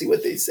Four and see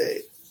what they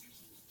say.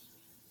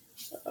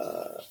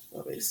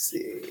 Let me see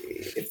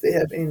if they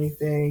have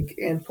anything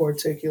in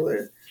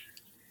particular.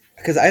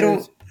 Because I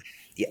don't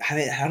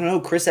know.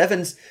 Chris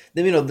Evans,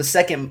 the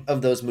second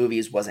of those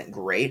movies wasn't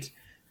great,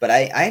 but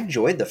I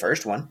enjoyed the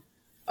first one.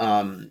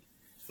 I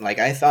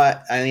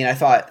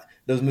thought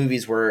those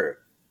movies were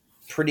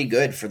pretty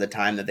good for the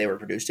time that they were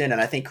produced in,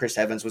 and I think Chris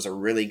Evans was a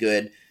really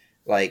good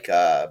my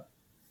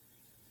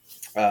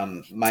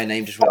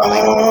name just went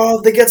blank.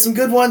 Oh, they get some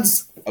good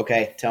ones.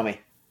 Okay, tell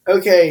me.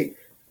 Okay,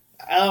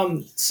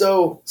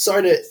 so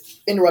sorry to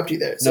interrupt you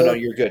there. No,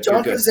 you're good.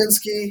 John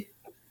Krasinski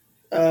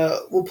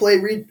will play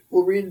Reed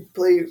Richards,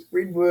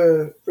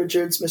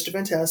 Mr.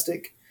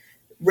 Fantastic.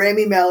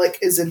 Rami Malek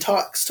is in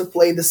talks to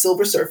play the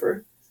Silver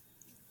Surfer.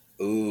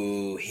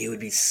 Ooh, he would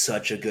be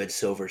such a good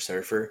Silver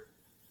Surfer.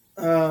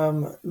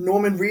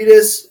 Norman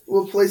Reedus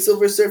will play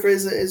Silver Surfer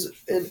is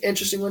an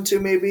interesting one too,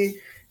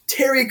 maybe.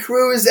 Terry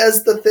Crews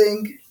as the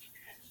Thing.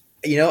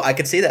 I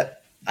could see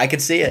that. I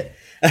could see it.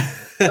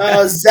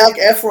 Zac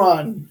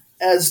Efron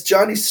as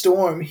Johnny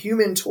Storm,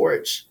 Human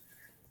Torch.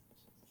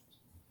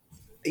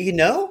 I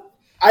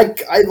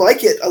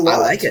like it a lot. I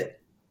like it.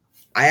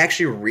 I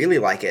actually really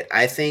like it.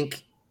 I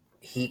think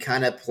he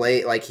kind of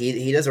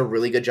he does a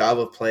really good job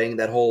of playing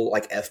that whole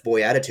like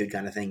F-boy attitude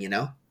kind of thing,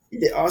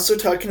 They're also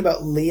talking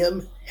about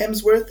Liam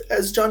Hemsworth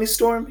as Johnny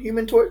Storm,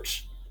 Human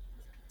Torch.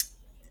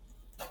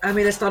 I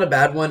mean, it's not a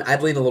bad one.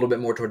 I'd lean a little bit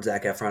more towards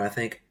Zac Efron, I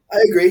think. I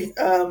agree.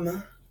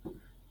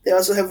 They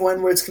also have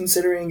one where it's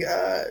considering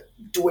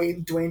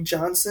Dwayne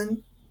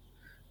Johnson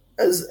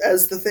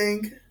as the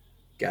Thing.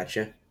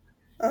 Gotcha.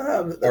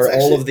 That's Are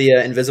all actually. of the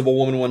Invisible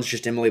Woman ones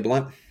just Emily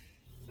Blunt?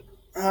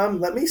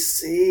 Let me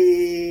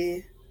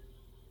see.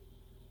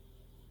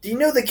 Do you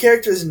know the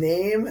character's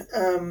name?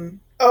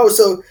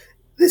 So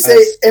they say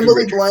Sue Emily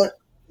Richards. Blunt.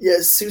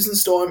 Yes, Susan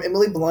Storm.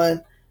 Emily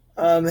Blunt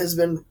has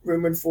been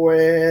rumored for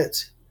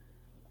it.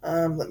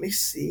 Let me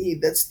see.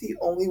 That's the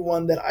only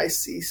one that I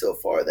see so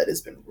far that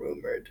has been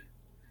rumored.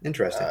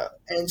 Interesting.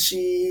 And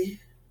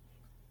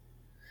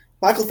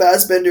Michael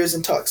Fassbender is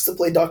in talks to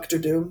play Doctor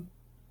Doom.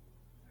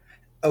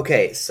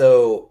 Okay,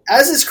 so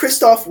As is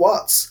Christoph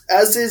Waltz.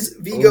 As is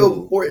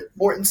Viggo ooh,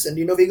 Mortensen. Do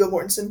you know Viggo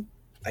Mortensen?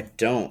 I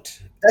don't.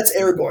 That's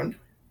Aragorn.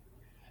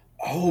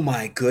 Oh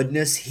my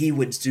goodness, he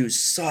would do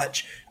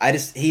such.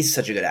 He's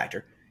such a good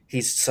actor.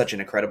 He's such an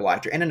incredible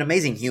actor and an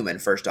amazing human.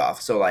 First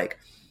off, so like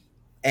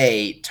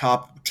a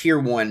top tier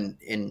one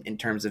in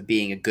terms of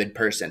being a good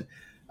person.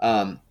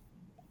 Um,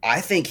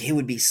 I think he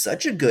would be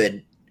such a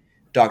good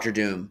Doctor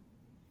Doom.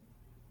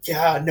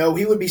 Yeah, no,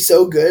 he would be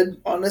so good.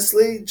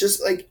 Honestly,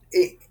 just like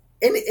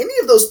any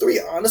of those three,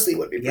 honestly,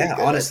 would be pretty Yeah,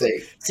 good. I honestly.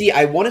 think. See,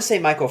 I want to say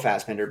Michael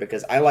Fassbender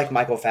because I like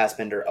Michael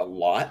Fassbender a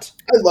lot.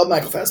 I love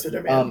Michael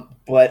Fassbender, man.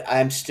 But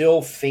I'm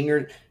still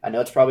fingered. I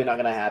know it's probably not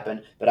going to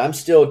happen, but I'm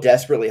still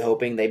desperately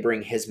hoping they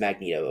bring his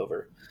Magneto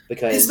over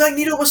His because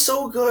Magneto was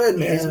so good,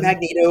 his man.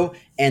 Magneto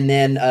and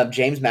then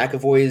James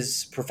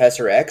McAvoy's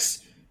Professor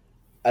X,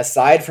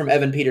 aside from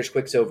Evan Peters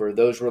Quicksilver,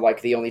 those were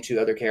like the only two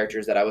other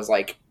characters that I was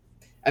like.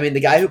 I mean,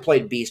 the guy who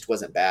played Beast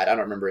wasn't bad. I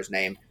don't remember his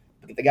name.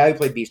 But the guy who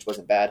played Beast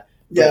wasn't bad.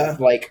 But Yeah,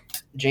 like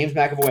James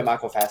McAvoy and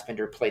Michael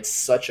Fassbender played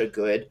such a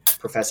good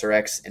Professor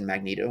X and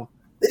Magneto.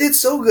 they did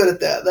so good at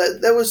that.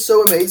 That was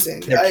so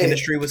amazing. Their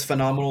chemistry was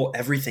phenomenal.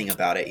 Everything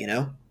about it, you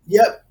know.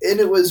 Yep, and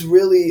it was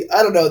really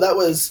I don't know. That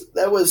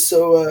was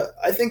so.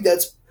 I think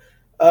that's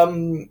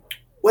um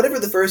whatever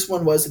the first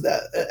one was of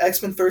that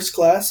X Men First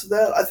Class of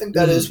that. I think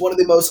that is Mm, one of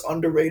the most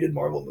underrated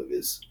Marvel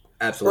movies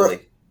or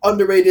absolutely.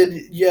 underrated.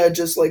 Yeah,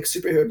 just like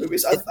superhero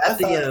movies. Is I that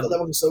the thought that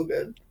one was so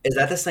good.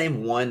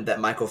 same one that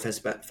Michael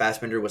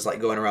Fassbender was like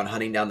going around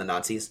hunting down the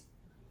Nazis?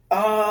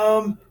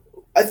 Um,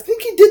 I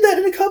think he did that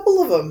in a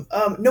couple of them.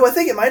 No, I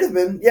think it might have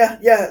been. Yeah,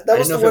 yeah, I that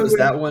didn't was know the if it one was where.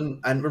 that one.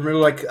 I remember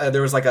like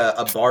there was like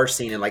a bar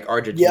scene in like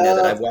Argentina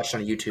that Yeah. I've watched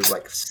on YouTube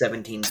like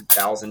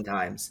 17,000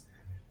 times.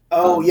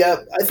 Oh, Um, yeah.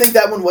 I think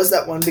that one was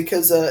that one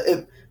because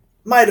it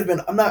might have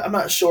been. I'm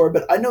not sure,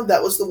 but I know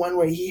that was the one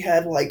where he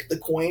had like the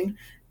coin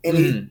and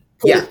he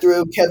put yeah, it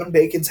through Kevin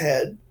Bacon's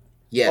head.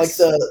 Like yes,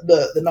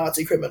 the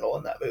Nazi criminal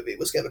in that movie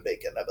was Kevin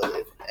Bacon, I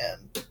believe.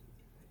 And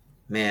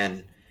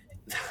man,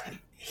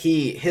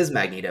 his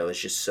Magneto is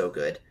just so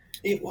good.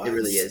 it It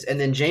really was. is. And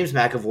then James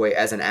McAvoy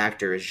as an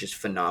actor is just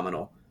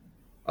phenomenal.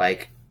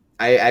 Like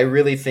I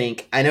really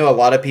think I know a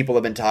lot of people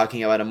have been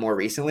talking about him more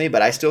recently,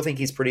 but I still think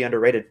he's pretty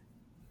underrated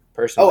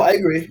Oh, I personally.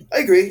 agree. I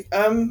agree.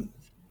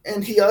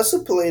 And he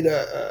also played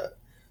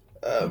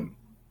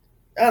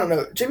I don't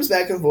know. James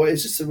McAvoy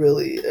is just a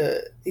really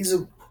he's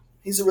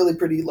a really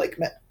pretty like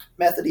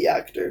methody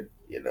actor.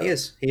 You He know,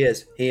 is. He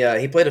is.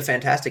 He played a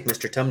fantastic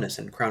Mr. Tumnus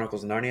in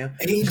Chronicles of Narnia.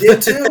 he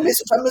did too.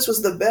 Mr. Thomas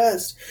was the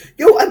best.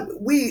 Yo,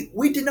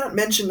 we did not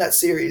mention that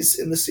series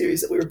in the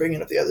series that we were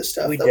bringing up the other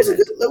stuff. We didn't.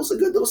 That was a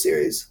good little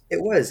series.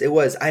 It was. It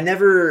was. I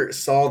never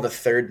saw the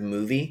third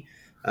movie.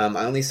 I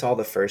only saw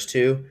the first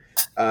two,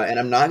 and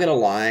I'm not gonna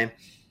lie.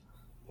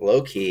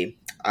 Low key,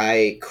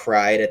 I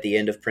cried at the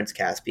end of Prince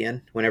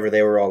Caspian whenever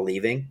they were all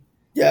leaving.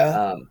 Yeah,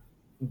 Um,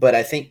 but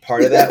I think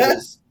part of that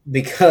was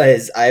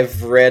because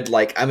I've read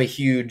like I'm a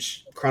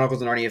huge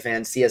Chronicles of Narnia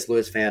fan, C.S.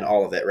 Lewis fan,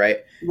 all of it, right?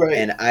 right.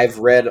 And I've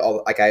read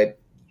all like I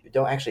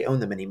don't actually own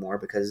them anymore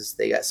because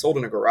they got sold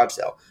in a garage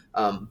sale.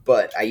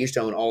 But I used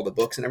to own all the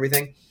books and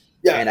everything,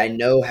 Yeah, and I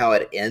know how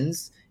it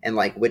ends and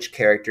like which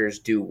characters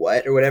do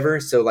what or whatever.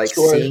 So like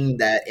sure. seeing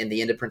that in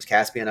the end of Prince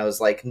Caspian, I was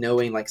like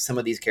knowing like some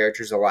of these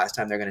characters the last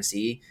time they're going to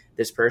see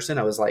this person,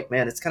 I was like,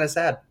 man, it's kind of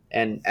sad.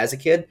 And as a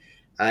kid,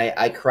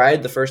 I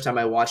cried the first time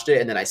I watched it,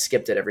 and then I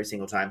skipped it every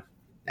single time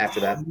after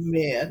Oh that.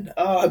 man,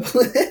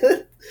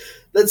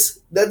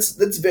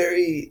 that's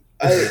very.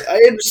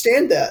 I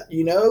understand that.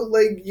 You know,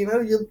 like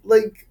you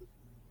like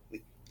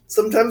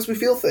sometimes we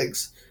feel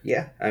things.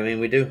 Yeah, I mean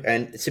we do.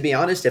 And to be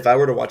honest, if I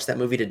were to watch that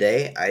movie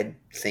today, I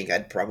think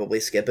I'd probably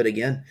skip it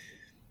again.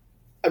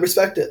 I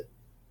respect it.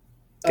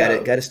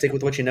 Got to stick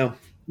with what you know.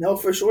 No,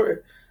 for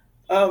sure.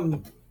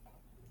 Um,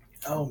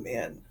 oh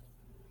man,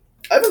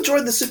 I've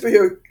enjoyed the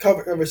superhero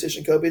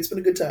conversation, Kobe. It's been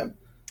a good time.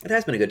 It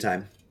has been a good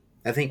time.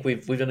 I think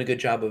we've done a good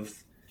job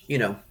of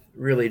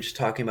really just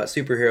talking about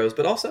superheroes,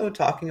 but also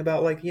talking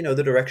about like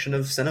the direction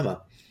of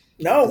cinema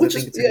No, because I which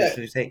think is it's an yeah,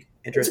 interesting take.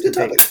 it's a Interesting good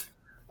take. topic.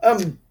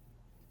 Um,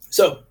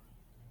 so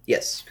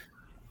Yes.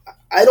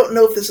 I don't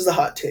know if this is a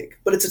hot take,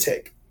 but it's a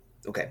take.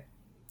 Okay.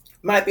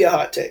 Might be a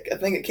hot take. I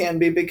think it can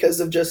be because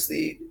of just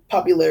the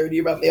popularity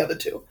around the other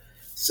two.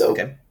 So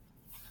Okay.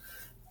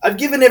 I've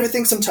given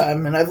everything some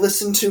time, and I've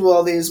listened to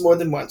all these more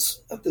than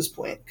once at this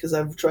point because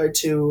I've tried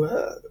to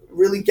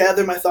really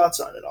gather my thoughts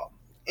on it all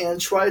and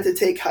try to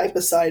take hype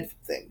aside from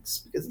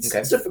things because Okay.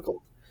 it's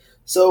difficult.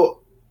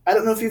 So I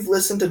don't know if you've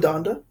listened to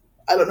Donda.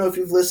 I don't know if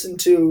you've listened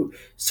to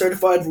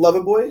Certified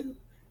Lover Boy,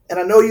 and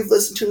I know you've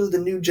listened to the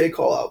new J.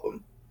 Cole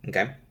album.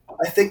 Okay.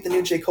 I think the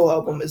new J. Cole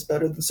album is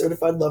better than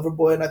Certified Lover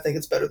Boy, and I think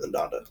it's better than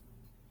Donda.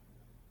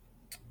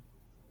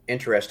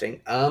 Interesting.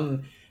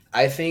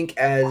 I think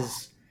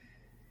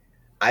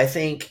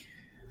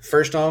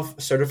first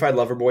off, Certified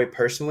Lover Boy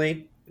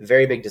personally,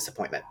 very big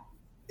disappointment.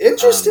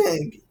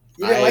 Interesting.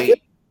 You didn't like it?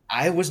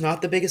 I was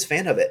not the biggest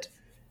fan of it.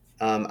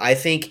 I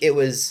think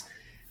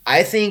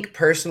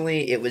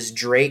personally it was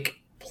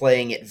Drake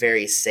playing it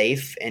very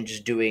safe and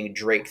just doing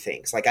Drake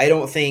things. Like I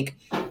don't think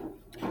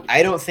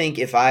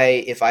if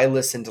I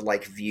listen to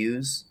like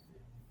Views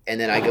and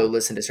then I go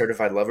listen to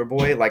Certified Lover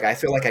Boy, like I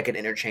feel like I could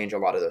interchange a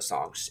lot of those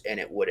songs and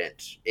it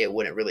wouldn't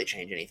really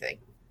change anything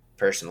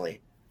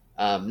personally.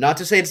 Not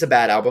to say it's a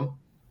bad album.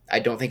 I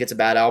don't think it's a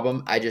bad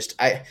album.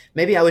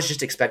 Maybe I was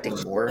just expecting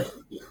more.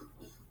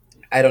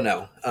 I don't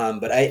know.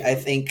 But I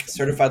think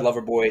Certified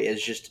Lover Boy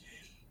is just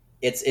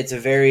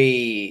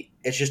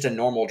it's just a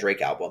normal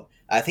Drake album.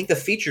 I think the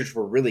features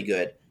were really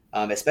good,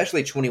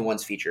 especially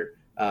 21's feature.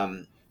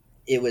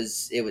 It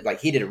was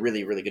like he did a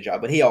really, really good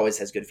job, but he always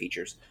has good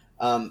features.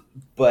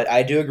 But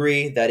I do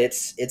agree that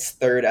it's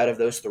third out of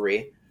those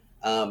three.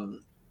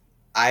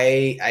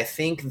 I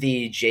think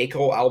the J.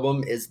 Cole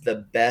album is the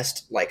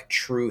best like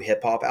true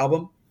hip hop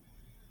album.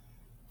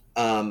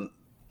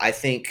 I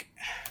think,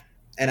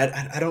 and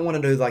I don't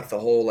want to do like the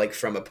whole like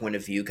from a point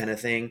of view kind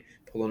of thing,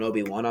 pull an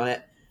Obi-Wan on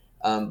it.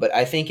 But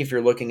I think if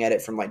you're looking at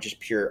it from like just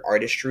pure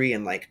artistry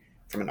and like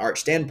from an art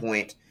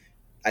standpoint,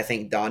 I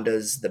think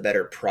Donda's the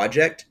better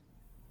project.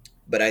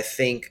 But I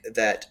think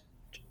that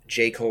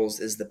J. Cole's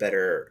is the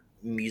better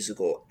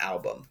musical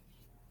album,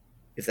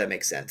 if that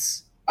makes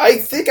sense. I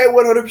think I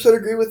 100%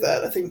 agree with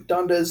that. I think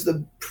Donda is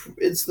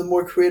it's the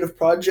more creative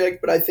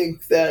project, but I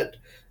think that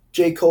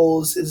J.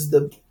 Cole's is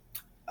the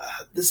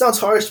this sounds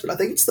harsh, but I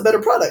think it's the better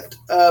product.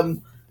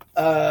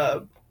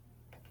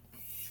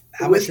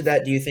 How much of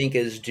that do you think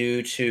is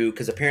due to,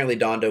 because apparently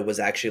Donda was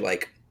actually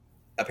like,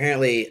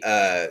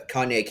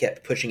 Kanye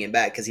kept pushing it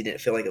back because he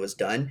didn't feel like it was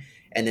done,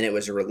 and then it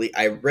was released.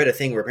 I read a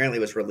thing where apparently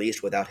it was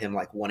released without him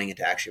like wanting it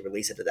to actually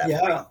release it to that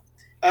point.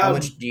 How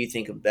much do you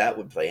think that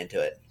would play into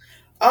it?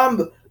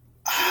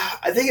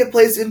 I think it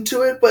plays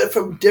into it, but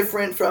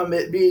different from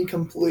it being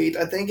complete.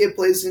 I think it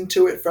plays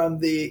into it from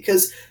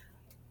because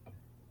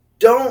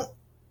there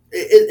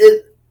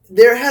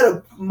had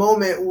a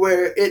moment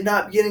where it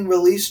not getting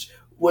released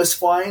was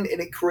fine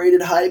and it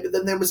created hype, but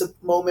then there was a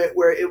moment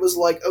where it was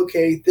like,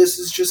 okay, this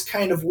is just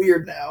kind of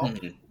weird now.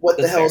 Mm-hmm. What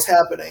That's the hell's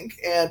happening?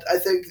 And I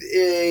think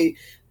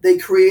they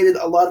created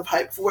a lot of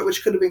hype for it,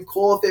 which could have been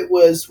cool if it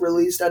was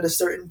released at a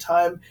certain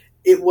time.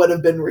 It would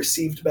have been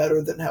received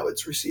better than how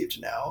it's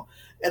received now.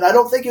 And I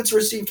don't think it's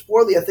received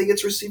poorly. I think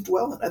it's received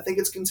well, and I think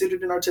it's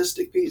considered an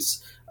artistic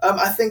piece.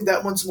 I think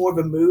that one's more of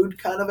a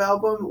mood kind of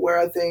album, where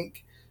I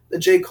think the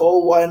J.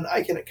 Cole one,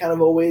 I can kind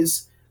of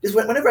always... Because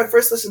whenever I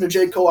first listened to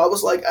J. Cole, I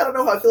was like, I don't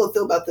know how I feel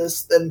about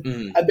this.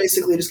 Then I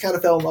basically just kind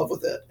of fell in love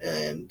with it.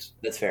 And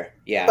that's fair.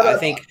 Yeah, I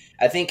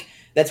think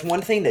that's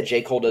one thing that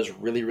J. Cole does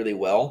really, really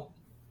well.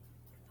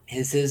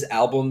 His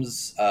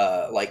albums,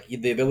 like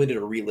the ability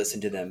to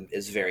re-listen to them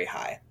is very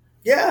high.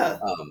 Yeah.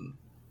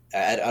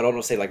 I don't want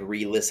to say like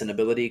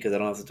re-listenability because I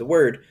don't know if it's a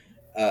word.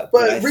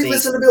 But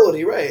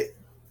re-listenability, right.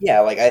 Yeah,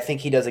 like I think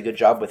he does a good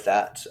job with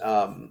that.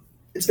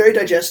 It's very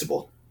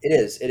digestible. It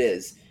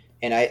is.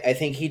 And I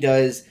think he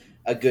does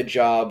a good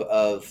job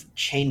of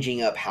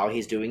changing up how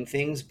he's doing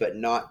things, but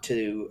not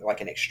to like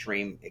an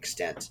extreme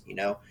extent, you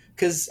know?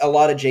 Because a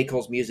lot of J.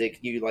 Cole's music,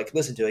 you like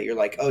listen to it, you're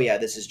like, oh yeah,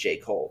 this is J.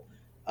 Cole.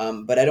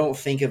 But I don't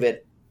think of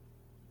it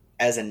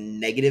as a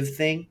negative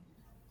thing.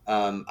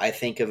 I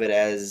think of it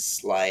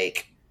as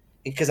like,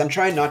 because I'm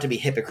trying not to be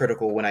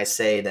hypocritical when I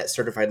say that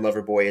Certified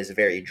Lover Boy is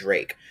very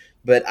Drake,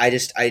 but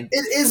it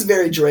is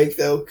very Drake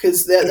though,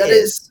 because that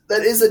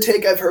is a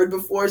take I've heard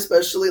before,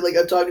 especially like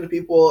I'm talking to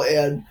people,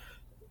 and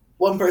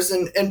one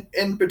person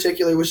in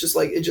particular was just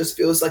like, it just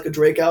feels like a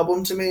Drake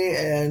album to me,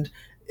 and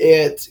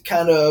it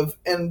kind of,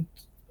 and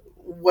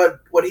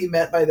what he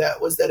meant by that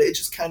was that it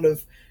just kind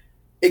of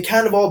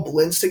all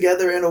blends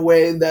together in a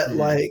way that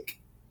like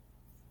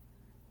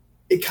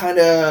it kind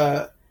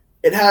of.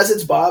 It has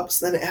its bops,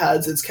 then it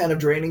has its kind of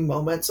draining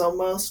moments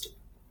almost.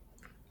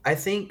 I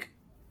think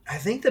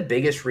the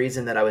biggest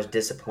reason that I was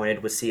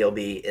disappointed with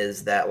CLB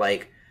is that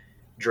like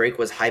Drake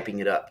was hyping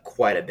it up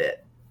quite a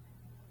bit.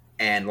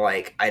 And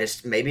like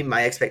maybe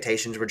my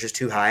expectations were just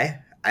too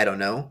high. I don't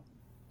know.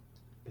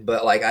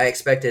 But like I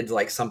expected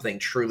like something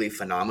truly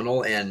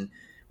phenomenal, and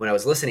when I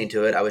was listening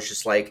to it, I was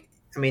just like,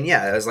 I mean,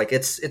 yeah, I was like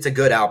it's a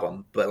good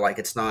album, but like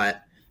it's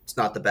not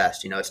the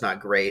best, you know, it's not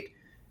great.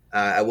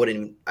 I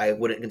wouldn't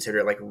consider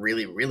it like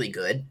really, really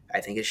good.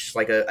 I think it's just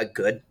like a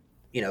good,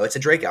 you know, it's a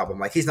Drake album.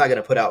 Like he's not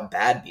going to put out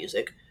bad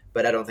music,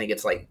 but I don't think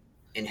it's like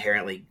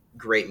inherently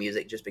great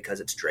music just because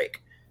it's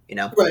Drake, you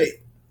know? Right.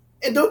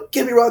 And don't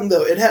get me wrong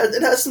though, it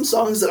has some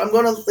songs that I'm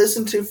going to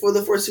listen to for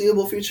the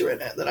foreseeable future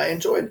in it that I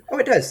enjoyed. Oh,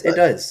 it does. It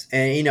does.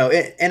 And you know,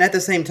 and at the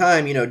same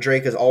time, you know,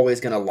 Drake is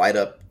always going to light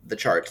up the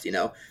charts, you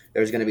know?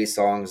 There's going to be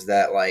songs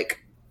that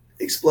like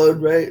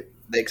explode, right?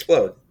 they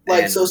explode.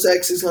 Like And So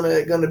Sex is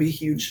gonna be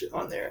huge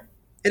on there.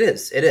 it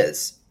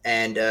is,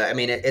 and I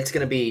mean, it's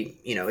gonna be,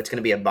 it's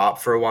gonna be a bop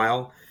for a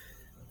while.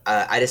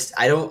 I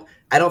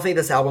don't think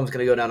this album's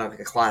gonna go down like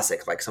a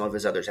classic like some of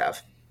his others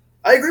have.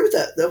 I agree with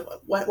that.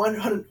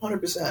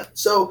 100%.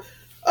 So,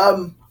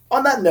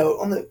 on that note,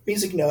 on the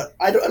music note,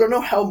 I don't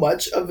know how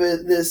much of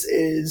it this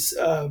is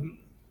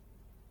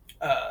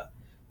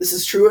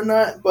true or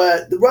not,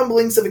 but the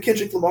rumblings of a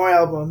Kendrick Lamar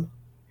album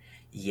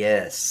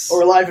Yes.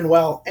 are alive and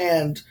well,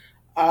 and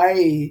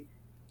I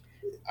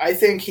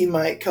think he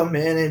might come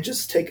in and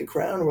just take a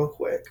crown real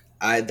quick.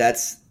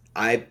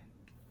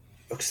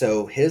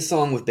 So his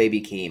song with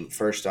Baby Keem,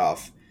 first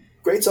off,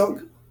 Great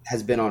song.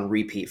 has been on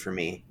repeat for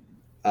me.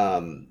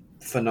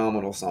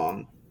 Phenomenal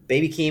song.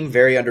 Baby Keem,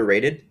 very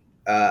underrated.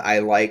 I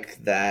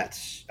like that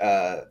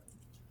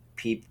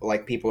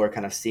people are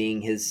kind of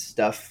seeing his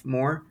stuff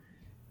more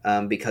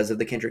because of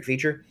the Kendrick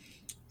feature.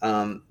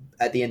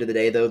 At the end of the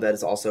day, though, that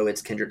is also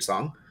it's Kendrick's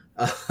song.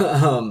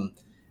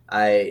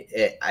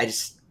 I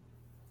just,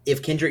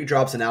 if Kendrick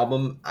drops an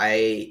album,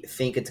 I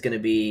think it's going to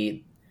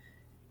be,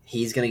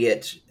 he's going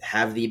to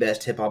have the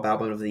best hip hop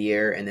album of the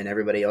year, and then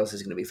everybody else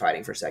is going to be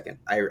fighting for second.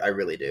 I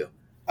really do.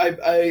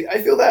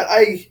 I feel that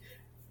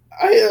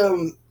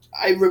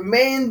I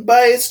remain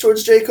biased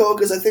towards J. Cole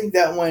because I think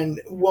that one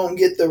won't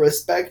get the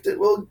respect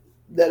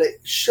that it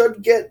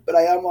should get. But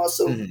I am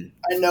also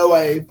I know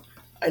I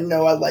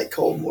like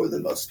Cole more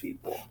than most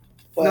people.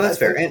 But no, that's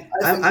fair. And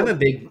I'm a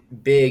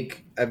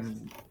big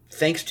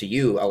thanks to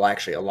you,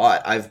 actually a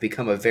lot. I've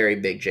become a very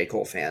big J.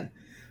 Cole fan.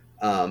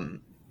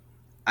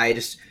 I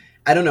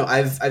don't know.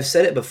 I've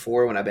said it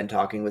before when I've been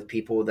talking with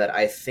people that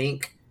I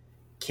think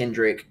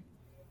Kendrick,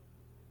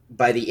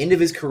 by the end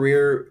of his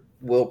career,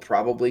 will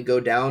probably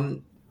go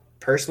down.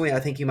 Personally, I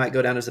think he might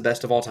go down as the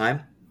best of all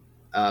time.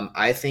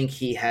 I think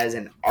he has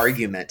an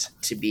argument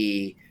to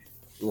be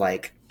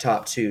like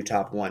top 2,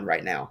 top 1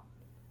 right now.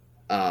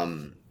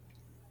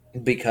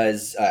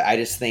 Because I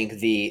just think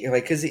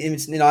because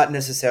it's not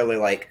necessarily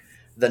like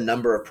the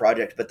number of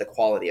projects, but the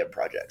quality of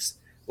projects.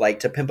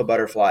 Like To Pimp a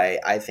Butterfly,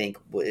 I think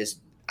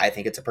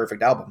it's a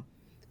perfect album.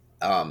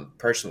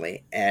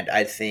 Personally, and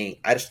I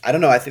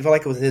don't know. I feel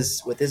like with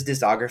his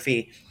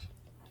discography,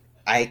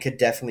 I could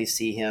definitely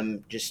see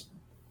him just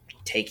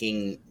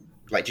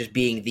just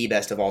being the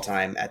best of all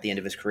time at the end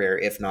of his career,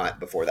 if not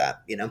before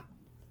that.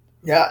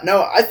 Yeah,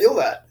 no, I feel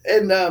that,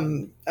 and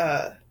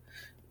I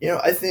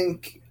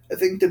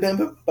think To Pimp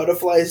a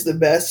Butterfly is the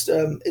best.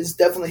 Is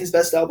definitely his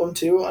best album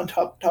too. On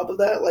top of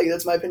that, like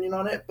that's my opinion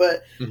on it.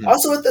 But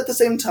also at the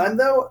same time,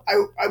 though,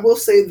 I will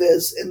say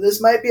this, and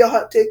this might be a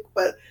hot take,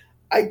 but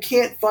I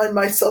can't find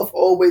myself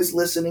always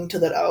listening to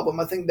that album.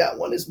 I think that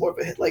one is more of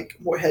a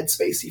more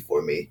headspacey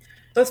for me.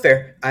 That's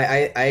fair.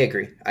 I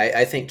agree.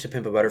 I think To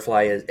Pimp a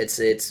Butterfly it's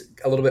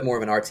a little bit more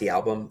of an artsy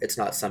album. It's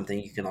not something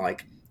you can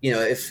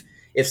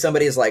if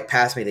somebody's like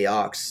pass me the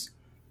aux,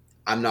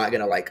 I'm not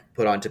gonna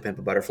put on To Pimp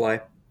a Butterfly.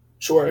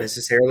 Sure.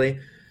 Necessarily.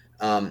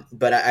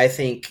 But I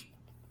think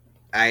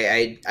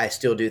I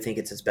still do think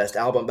it's his best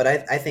album. But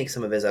I think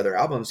some of his other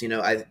albums,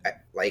 I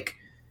like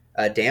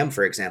Damn,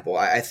 for example.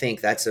 I think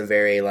that's a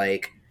very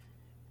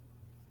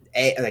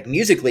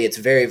musically it's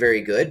very, very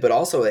good, but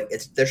also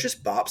there's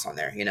just bops on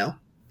there,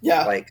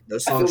 Yeah. Like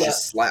those songs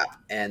just slap,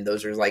 and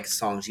those are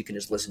songs you can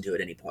just listen to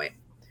at any point.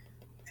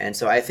 And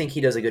so I think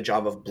he does a good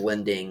job of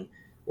blending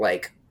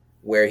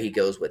where he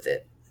goes with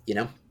it,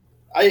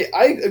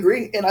 I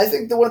agree, and I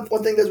think the one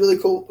thing that's really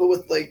cool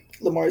with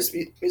Lamar's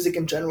music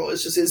in general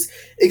is just his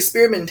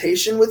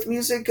experimentation with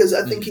music, because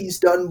I think he's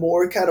done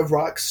more kind of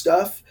rock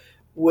stuff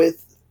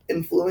with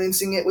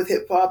influencing it with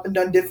hip hop and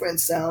done different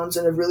sounds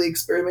and have really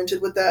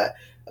experimented with that,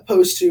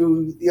 opposed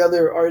to the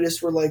other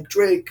artists where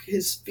Drake,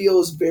 his feel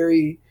is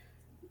very,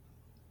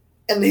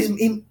 and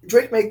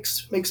Drake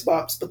makes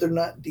bops, but they're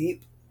not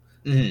deep,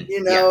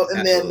 Yeah,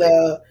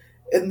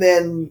 and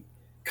then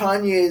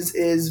Kanye's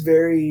is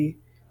very.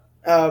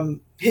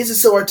 His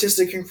is so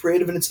artistic and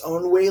creative in its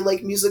own way,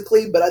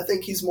 musically, but I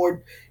think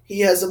he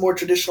has a more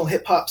traditional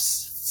hip hop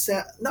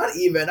sound. Not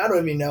even, I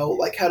don't even know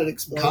how to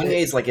explain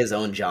Kanye's it. his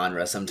own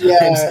genre sometimes.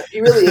 Yeah,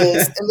 he really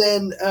is.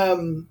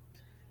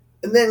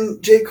 And then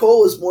J.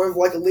 Cole is more of a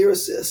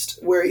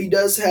lyricist, where he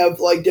does have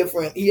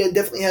he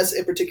definitely has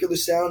a particular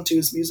sound to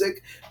his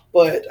music,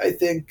 but I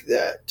think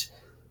that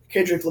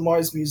Kendrick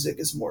Lamar's music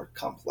is more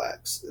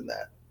complex than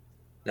that.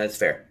 That's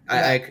fair.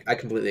 Yeah. I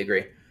completely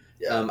agree.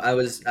 Yeah. I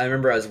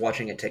remember I was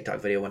watching a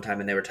TikTok video one time,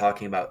 and they were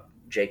talking about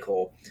J.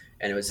 Cole,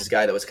 and it was this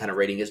guy that was kind of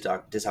rating his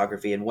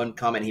discography, and one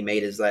comment he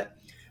made is that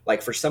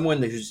for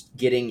someone who's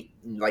getting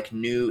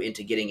new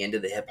into getting into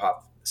the hip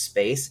hop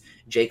space,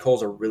 J.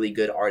 Cole's a really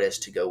good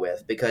artist to go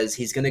with, because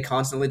he's going to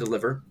constantly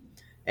deliver,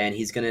 and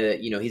he's going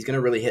to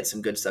really hit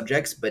some good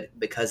subjects, but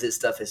because his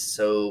stuff is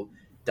so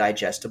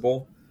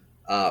digestible,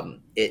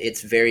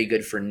 it's very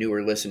good for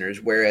newer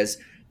listeners, whereas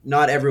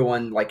not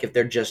everyone, if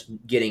they're just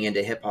getting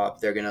into hip hop,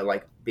 they're gonna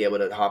be able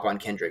to hop on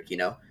Kendrick,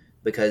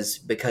 because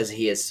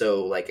he is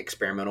so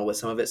experimental with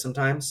some of it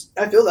sometimes.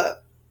 I feel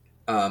that.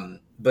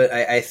 But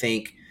I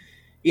think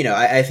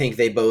I think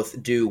they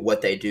both do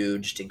what they do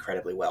just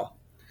incredibly well.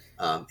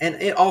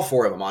 And all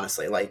four of them,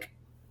 honestly, like,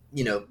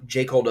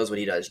 J. Cole does what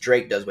he does,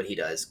 Drake does what he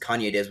does,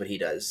 Kanye does what he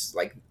does,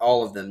 like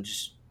all of them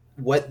just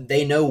what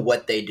they know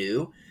what they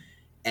do,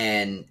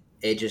 and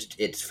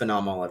it's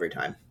phenomenal every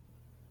time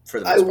for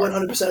the I most part.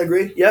 100%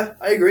 agree. Yeah,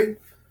 I agree.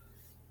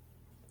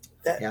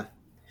 Yeah.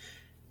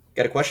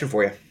 Got a question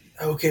for you.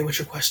 Okay, what's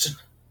your question?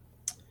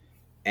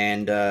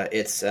 And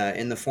it's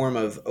in the form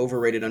of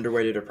overrated,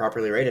 underrated, or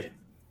properly rated.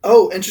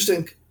 Oh,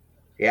 interesting.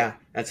 Yeah,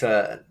 that's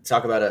a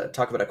talk about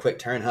a quick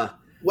turn, huh?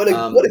 What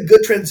a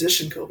good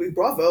transition, Kobe.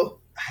 Bravo.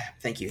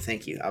 Thank you.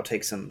 I'll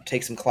take some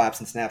claps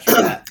and snaps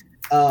for that.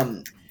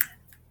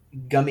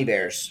 Gummy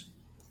bears.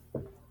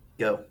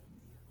 Go.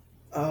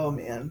 Oh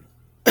man.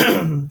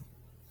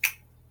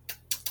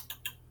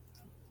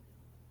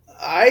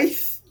 I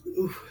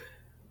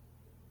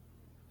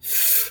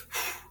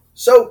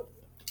so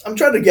I'm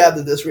trying to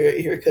gather this right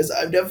here because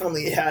I've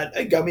definitely had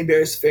a gummy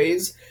bears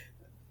phase,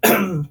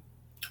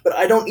 but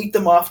I don't eat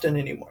them often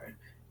anymore.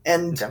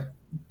 And Okay.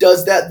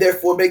 does that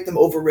therefore make them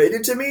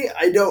overrated to me?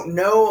 I don't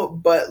know,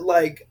 but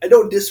like I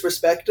don't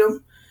disrespect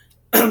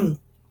them.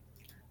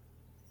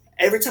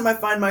 Every time I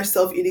find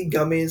myself eating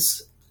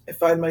gummies, I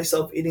find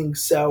myself eating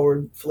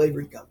sour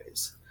flavored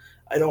gummies.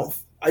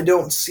 I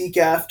don't seek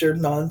after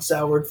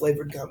non-sour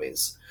flavored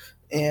gummies,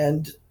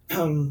 and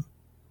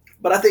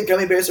but I think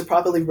gummy bears are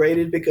properly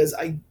rated because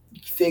I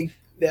think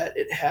that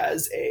it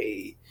has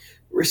a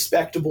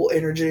respectable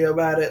energy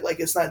about it. Like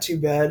it's not too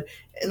bad.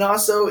 And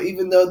also,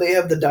 even though they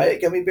have the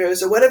diet gummy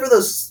bears or whatever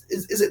those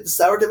is it the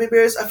sour gummy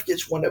bears? I forget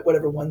which one,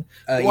 whatever one,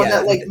 the one Yeah,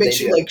 that I like think they makes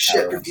do you have like shit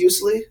sour ones.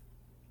 profusely.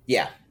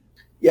 Yeah.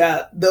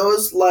 Yeah,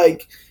 those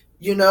like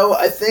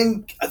I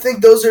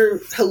think those are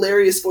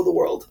hilarious for the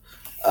world.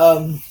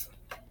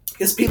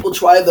 Because people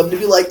try them to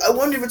be like, I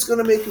wonder if it's going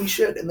to make me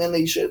shit, and then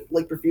they shit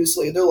like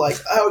profusely. And they're like,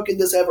 how could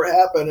this ever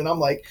happen? And I'm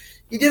like,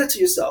 you did it to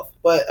yourself.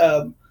 But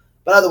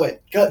either way,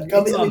 It's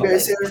gummy on the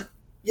bears label. here.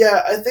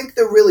 Yeah, I think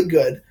they're really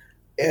good,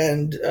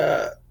 and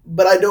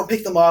but I don't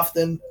pick them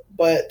often.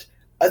 But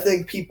I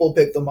think people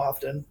pick them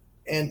often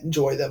and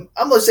enjoy them.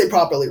 I'm gonna say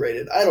properly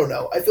rated. I don't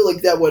know. I feel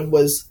like that one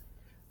was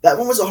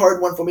a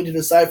hard one for me to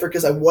decipher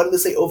because I wanted to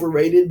say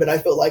overrated, but I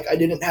felt like I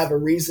didn't have a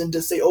reason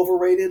to say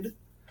overrated.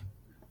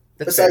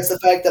 That's Besides fair.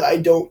 the fact that I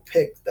don't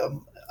pick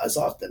them as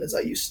often as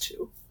I used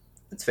to.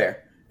 That's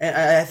fair. And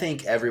I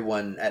think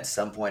everyone at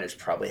some point has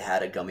probably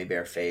had a gummy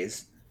bear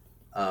phase.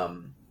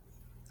 Um,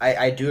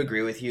 I do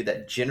agree with you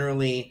that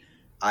generally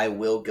I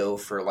will go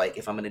for, like,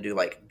 if I'm going to do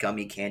like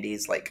gummy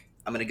candies, like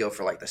I'm going to go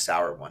for like the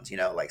sour ones,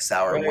 like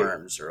sour Right.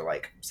 worms or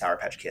like Sour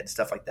Patch Kids,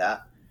 stuff like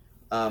that.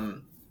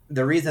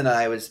 The reason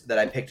that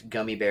I picked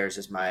gummy bears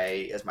as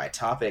my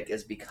topic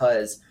is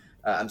because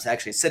I'm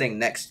actually sitting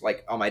next,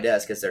 like on my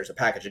desk, as there's a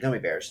package of gummy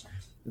bears.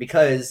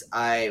 Because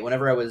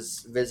whenever I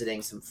was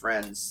visiting some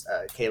friends,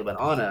 Caleb and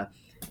Anna,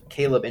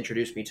 Caleb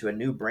introduced me to a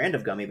new brand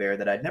of gummy bear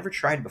that I'd never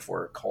tried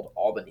before called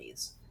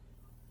Albanese,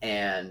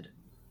 and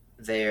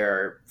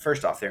they're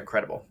first off they're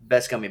incredible,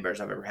 best gummy bears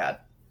I've ever had.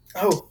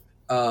 Oh,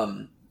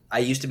 Um, I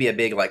used to be a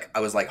big I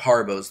was like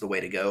Haribo's the way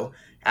to go.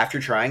 After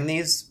trying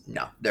these,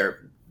 no,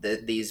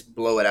 these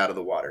blow it out of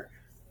the water.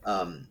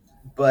 Um,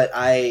 but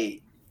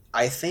I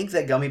think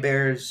that gummy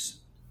bears,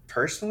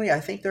 personally, I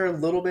think they're a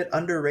little bit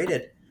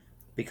underrated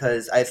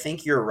because I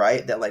think you're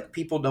right that like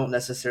people don't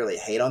necessarily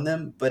hate on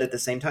them, but at the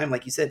same time,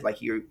 like you said,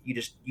 like you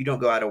don't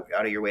go out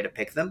of your way to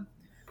pick them.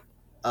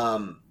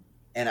 Um,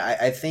 and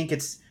I think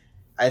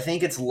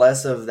it's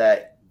less of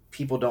that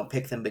people don't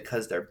pick them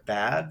because they're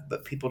bad,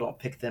 but people don't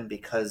pick them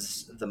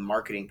because the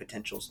marketing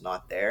potential's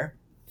not there.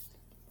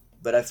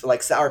 But I feel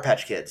like Sour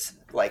Patch Kids,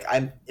 like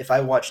if I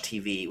watch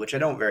TV, which I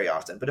don't very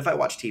often, but if I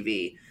watch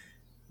TV,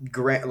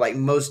 like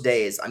most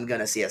days, I'm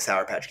gonna see a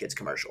Sour Patch Kids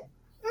commercial.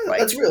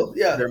 that's Like real.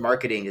 Yeah, their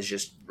marketing is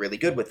just really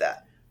good with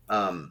that.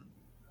 Um,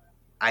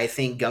 I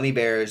think gummy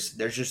bears,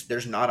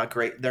 there's not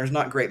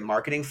great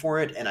marketing for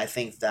it, and I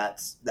think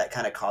that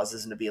kind of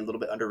causes them to be a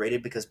little bit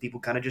underrated because people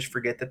kind of just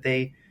forget that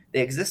they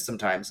exist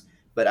sometimes.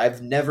 But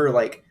I've never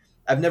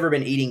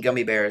been eating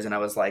gummy bears, and I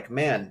was like,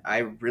 man, I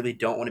really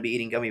don't want to be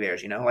eating gummy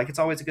bears. Like it's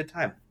always a good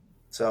time.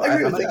 So I agree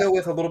I'm with gonna that. go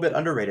with a little bit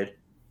underrated.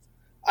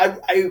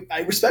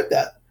 I respect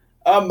that.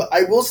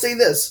 I will say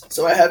this.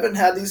 So I haven't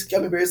had these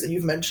gummy bears that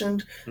you've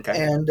mentioned,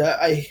 Okay. and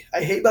I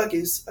hate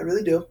Buc-ee's. I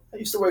really do. I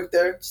used to work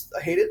there.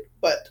 I hate it,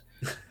 but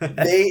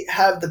they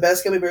have the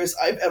best gummy bears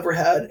I've ever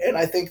had, and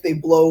I think they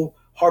blow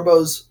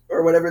Harbo's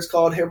or whatever it's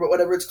called, out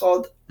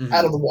of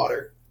Hmm. the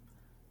water.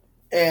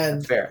 That's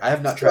And fair. I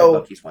have not tried so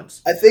Bucky's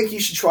once. I think you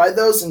should try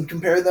those and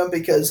compare them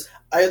because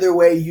either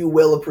way, you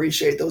will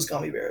appreciate those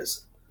gummy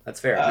bears. That's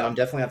fair. No, I'm Um,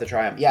 definitely have to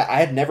try them. Yeah, I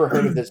had never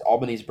heard of this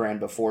Albanese brand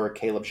before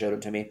Caleb showed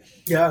it to me,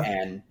 yeah.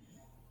 and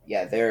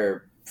yeah,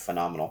 they're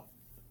phenomenal.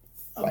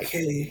 Like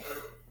Okay.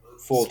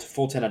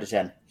 full 10 out of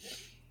 10.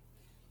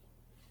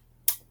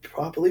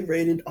 Properly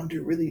rated,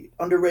 really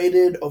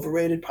underrated,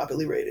 overrated,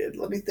 properly rated.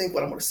 Let me think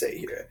what I'm going to say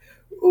here.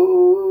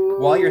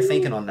 While you're Ooh.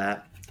 thinking on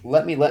that,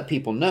 let me let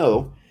people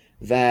know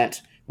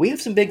that we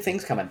have some big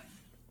things coming.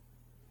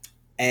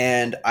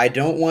 and I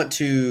don't want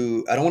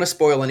to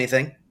spoil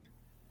anything.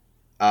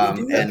 We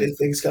do have And big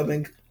things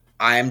coming.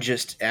 I'm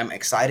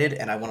excited,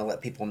 and I want to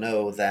let people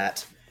know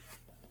that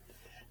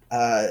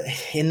uh,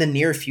 in the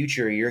near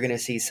future, you're going to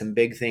see some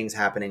big things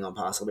happening on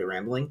Possibly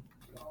Rambling,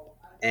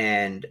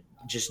 and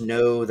just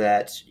know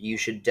that you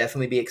should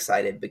definitely be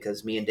excited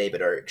because me and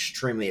David are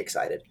extremely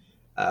excited.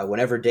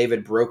 Whenever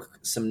David broke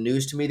some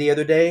news to me the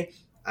other day,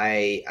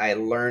 I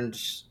learned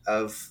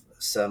of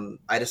some.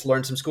 I just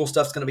learned some cool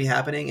stuff's going to be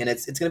happening, and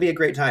it's going to be a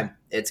great time.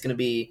 It's going to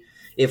be,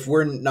 if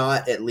we're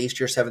not at least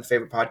your seventh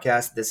favorite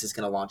podcast, this is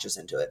going to launch us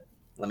into it.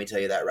 Let me tell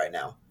you that right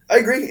now. I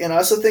agree, and I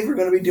also think we're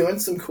going to be doing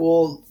some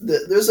cool.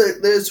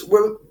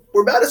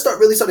 We're about to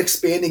start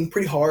expanding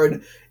pretty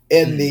hard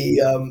in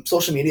the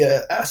social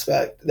media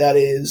aspect. That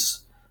is,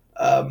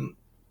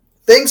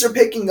 things are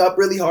picking up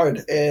really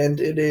hard, and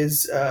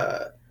it's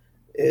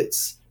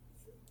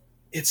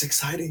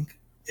exciting.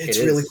 It's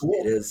really cool.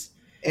 It is.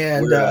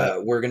 And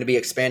we're going to be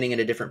expanding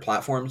into different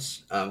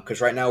platforms because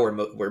right now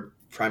we're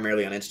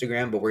primarily on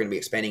Instagram, but we're going to be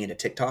expanding into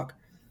TikTok.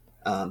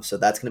 So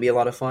that's going to be a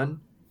lot of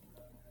fun,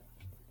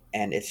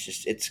 and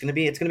it's going to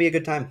be a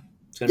good time.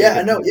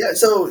 I know. Yeah.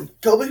 So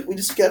Toby, we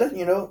just gotta,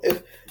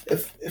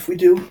 if we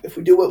do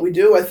what we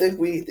do, I think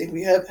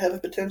we have a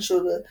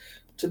potential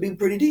to be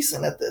pretty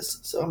decent at this.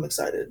 So I'm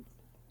excited.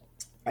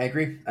 I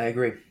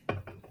agree.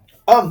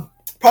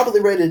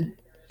 Properly rated,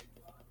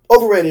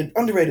 overrated,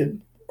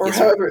 underrated, or Yes,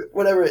 sir.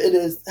 whatever it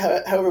is,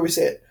 however we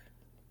say it.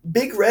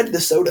 Big Red the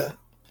soda.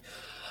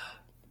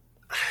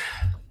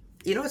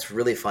 You know what's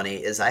really funny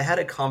is I had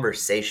a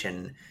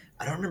conversation.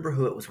 I don't remember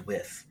who it was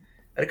with.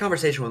 I had a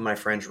conversation with my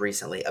friends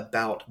recently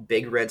about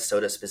Big Red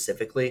soda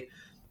specifically,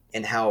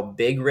 and how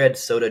Big Red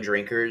soda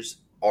drinkers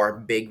are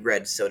Big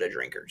Red soda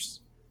drinkers.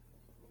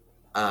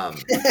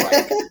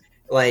 Like,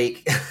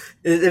 like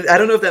I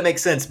don't know if that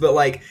makes sense, but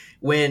like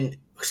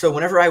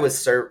whenever I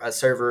was a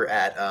server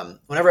at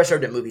whenever I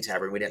served at Movie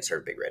Tavern, we didn't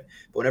serve Big Red,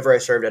 but whenever I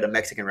served at a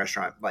Mexican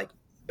restaurant, like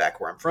back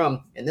where I'm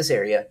from in this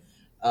area,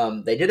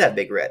 they did have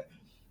Big Red.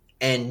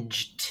 And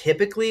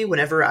typically,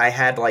 whenever I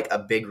had like a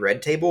Big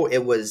Red table, it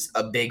was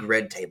a Big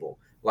Red table.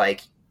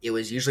 Like it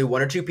was usually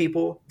one or two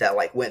people that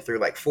like went through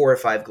like 4 or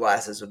 5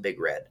 glasses of Big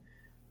Red,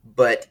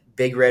 but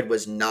Big Red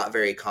was not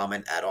very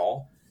common at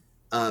all.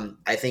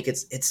 I think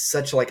it's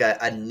such like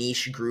a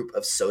niche group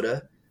of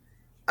soda.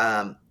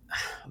 Um,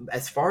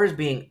 as far as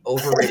being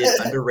overrated,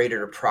 underrated,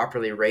 or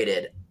properly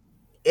rated,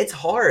 it's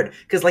hard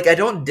because like I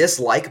don't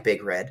dislike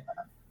Big Red,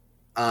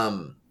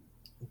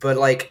 but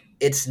like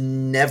it's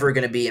never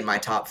going to be in my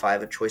top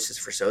 5 of choices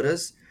for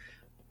sodas.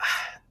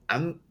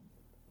 I'm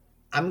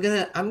I'm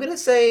gonna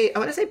say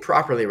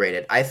properly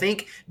rated. I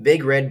think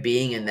Big Red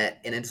being in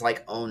its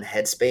like own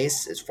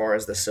headspace as far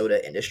as the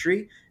soda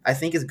industry, I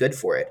think is good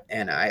for it,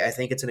 and I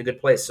think it's in a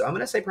good place. So I'm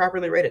gonna say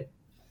properly rated.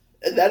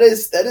 That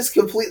is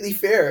completely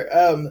fair.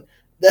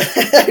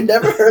 I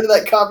never heard of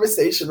that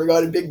conversation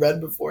regarding Big Red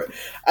before.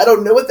 I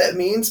don't know what that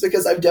means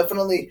because I've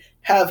definitely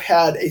have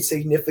had a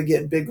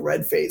significant Big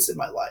Red phase in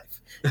my life,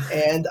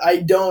 and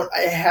I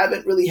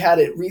haven't really had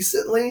it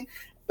recently.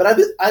 But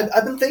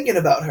I've been thinking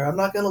about her. I'm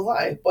not gonna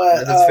lie,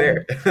 but That's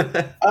fair.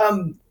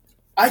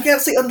 I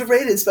can't say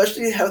underrated,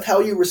 especially how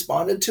you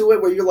responded to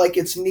it, where you're like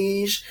it's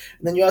niche,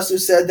 and then you also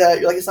said that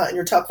you're like it's not in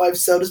your top 5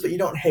 sodas, but you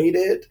don't hate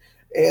it,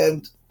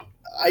 and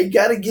I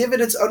gotta give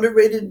it its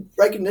underrated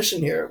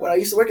recognition here. When I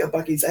used to work at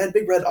Buc-ee's, I had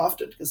Big Red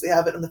often because they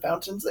have it in the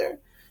fountains there,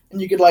 and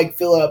you could like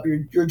fill up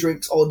your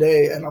drinks all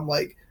day. And I'm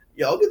like,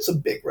 yeah, I'll get some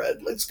Big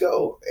Red. Let's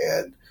go.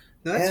 And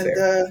No, that's and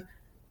fair.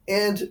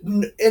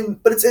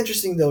 but it's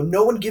interesting though.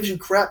 No one gives you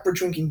crap for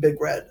drinking Big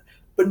Red,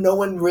 but no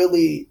one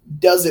really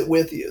does it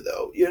with you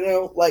though. You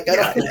know, like I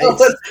Yeah, don't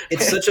know.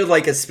 it's such a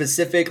like a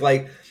specific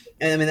like.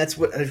 And I mean that's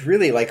what it's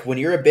really like when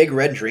you're a Big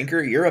Red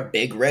drinker, you're a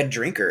Big Red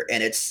drinker,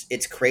 and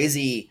it's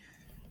crazy.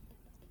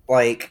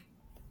 Like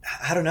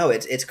I don't know,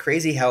 it's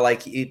crazy how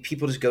like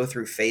people just go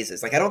through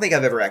phases. Like I don't think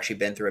I've ever actually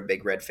been through a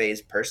Big Red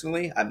phase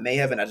personally. I may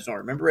have, and I just don't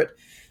remember it.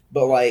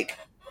 But like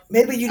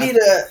Maybe you need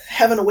to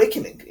have an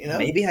awakening. You know.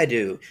 maybe I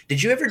do.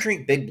 Did you ever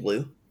drink Big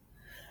Blue?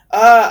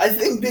 I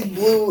think Big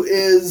Blue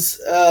is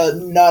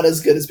not as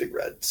good as Big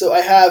Red. So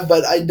I have,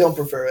 but I don't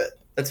prefer it.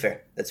 That's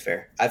fair. That's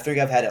fair. I think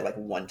I've had it like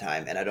one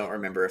time, and I don't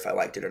remember if I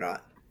liked it or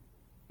not.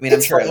 I mean, I'm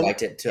It's sure I fine.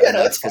 liked it to Yeah, no,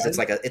 enough it's because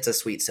fine. it's a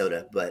sweet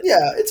soda, but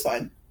Yeah, it's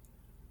fine.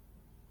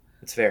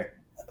 it's fair.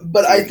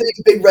 But So I think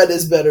Big Red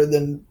is better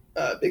than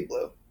Big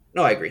Blue.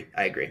 no, I agree.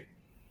 I agree.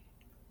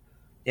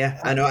 Yeah,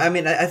 I know. I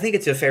mean, I think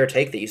it's a fair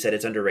take that you said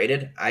it's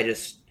underrated. I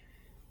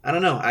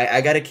don't know.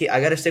 I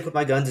gotta stick with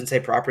my guns and say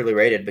properly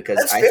rated because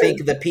That's I fair.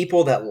 think the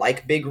people that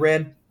like Big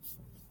Red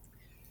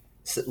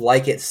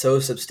like it so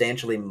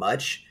substantially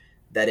much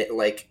that it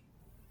like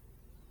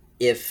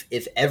if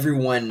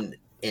everyone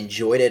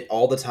enjoyed it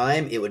all the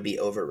time, it would be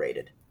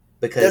overrated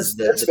because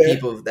That's the fair.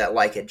 people that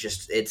like it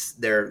just it's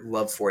their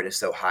love for it is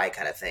so high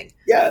kind of thing.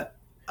 Yeah,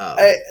 Um,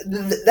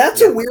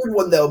 that's a yeah, weird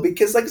one though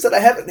because, like I said, I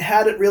haven't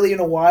had it really in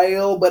a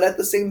while. But at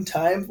the same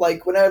time,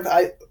 like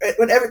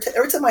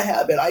every time I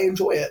have it, I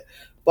enjoy it.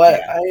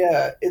 But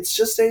yeah, it's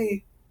just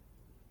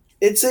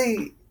it's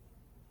a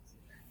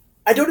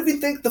I don't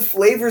even think the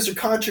flavors are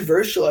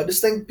controversial. I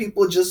just think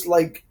people just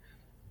like,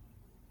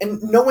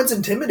 and no one's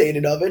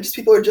intimidated of it. Just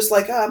people are just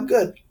like, I'm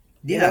good.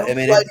 Yeah, I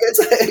mean, Like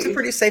it's a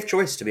pretty safe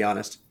choice, to be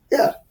honest.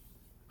 Yeah.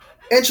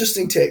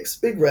 Interesting takes.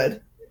 Big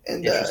Red.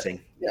 And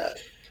Interesting. Yeah.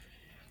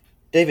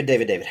 David.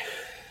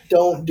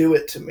 Don't do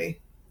it to me.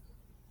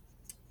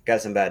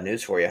 Got some bad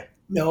news for you.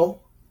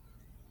 No.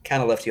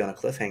 Kind of left you on a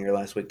cliffhanger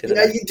last week, didn't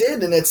Yeah, I? you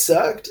did, and it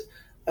sucked.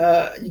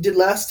 You did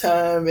last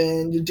time,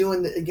 and you're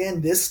doing it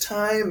again this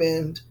time,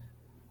 and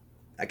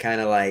I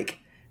kind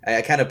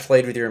of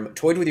toyed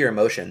with your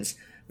emotions.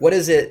 What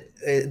is it?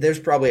 There's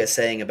probably a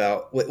saying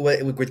about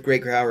with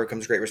great power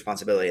comes great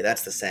responsibility.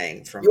 That's the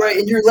saying from you're right,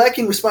 and you're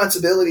lacking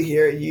responsibility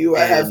here.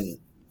 I have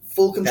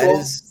full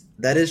control.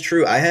 That is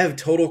true. I have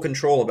total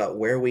control about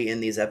where we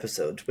end these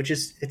episodes, which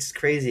is it's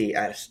crazy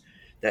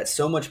that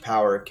so much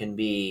power can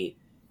be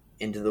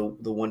into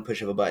the one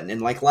push of a button.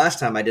 And like last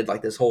time, I did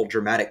like this whole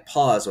dramatic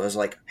pause. Where I was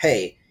like,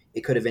 "Hey,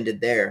 it could have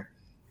ended there."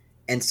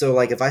 And so,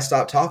 like, if I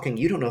stop talking,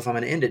 you don't know if I'm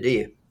going to end it, do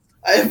you?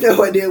 I have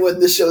no idea when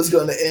this show is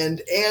going to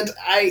end, and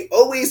I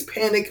always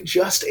panic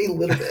just a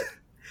little bit.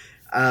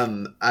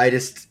 I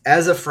just,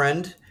 as a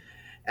friend,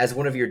 as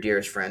one of your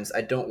dearest friends,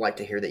 I don't like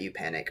to hear that you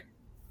panic.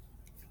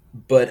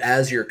 But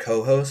as your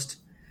co-host,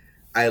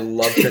 I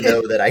love to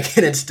know that I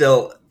can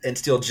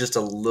instill just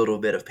a little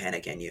bit of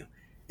panic in you.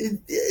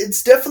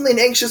 It's definitely an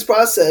anxious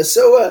process.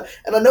 So,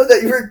 and I know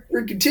that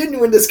we're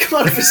continuing this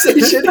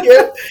conversation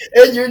here,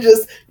 and you're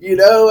just,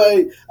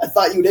 I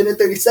thought you'd end it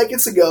 30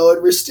 seconds ago,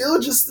 and we're still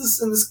just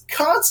in this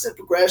constant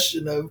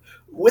progression of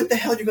when the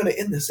hell you're going to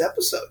end this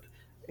episode.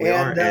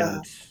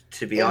 And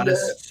to be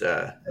honest,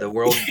 the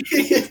world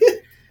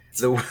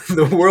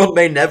the world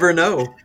may never know.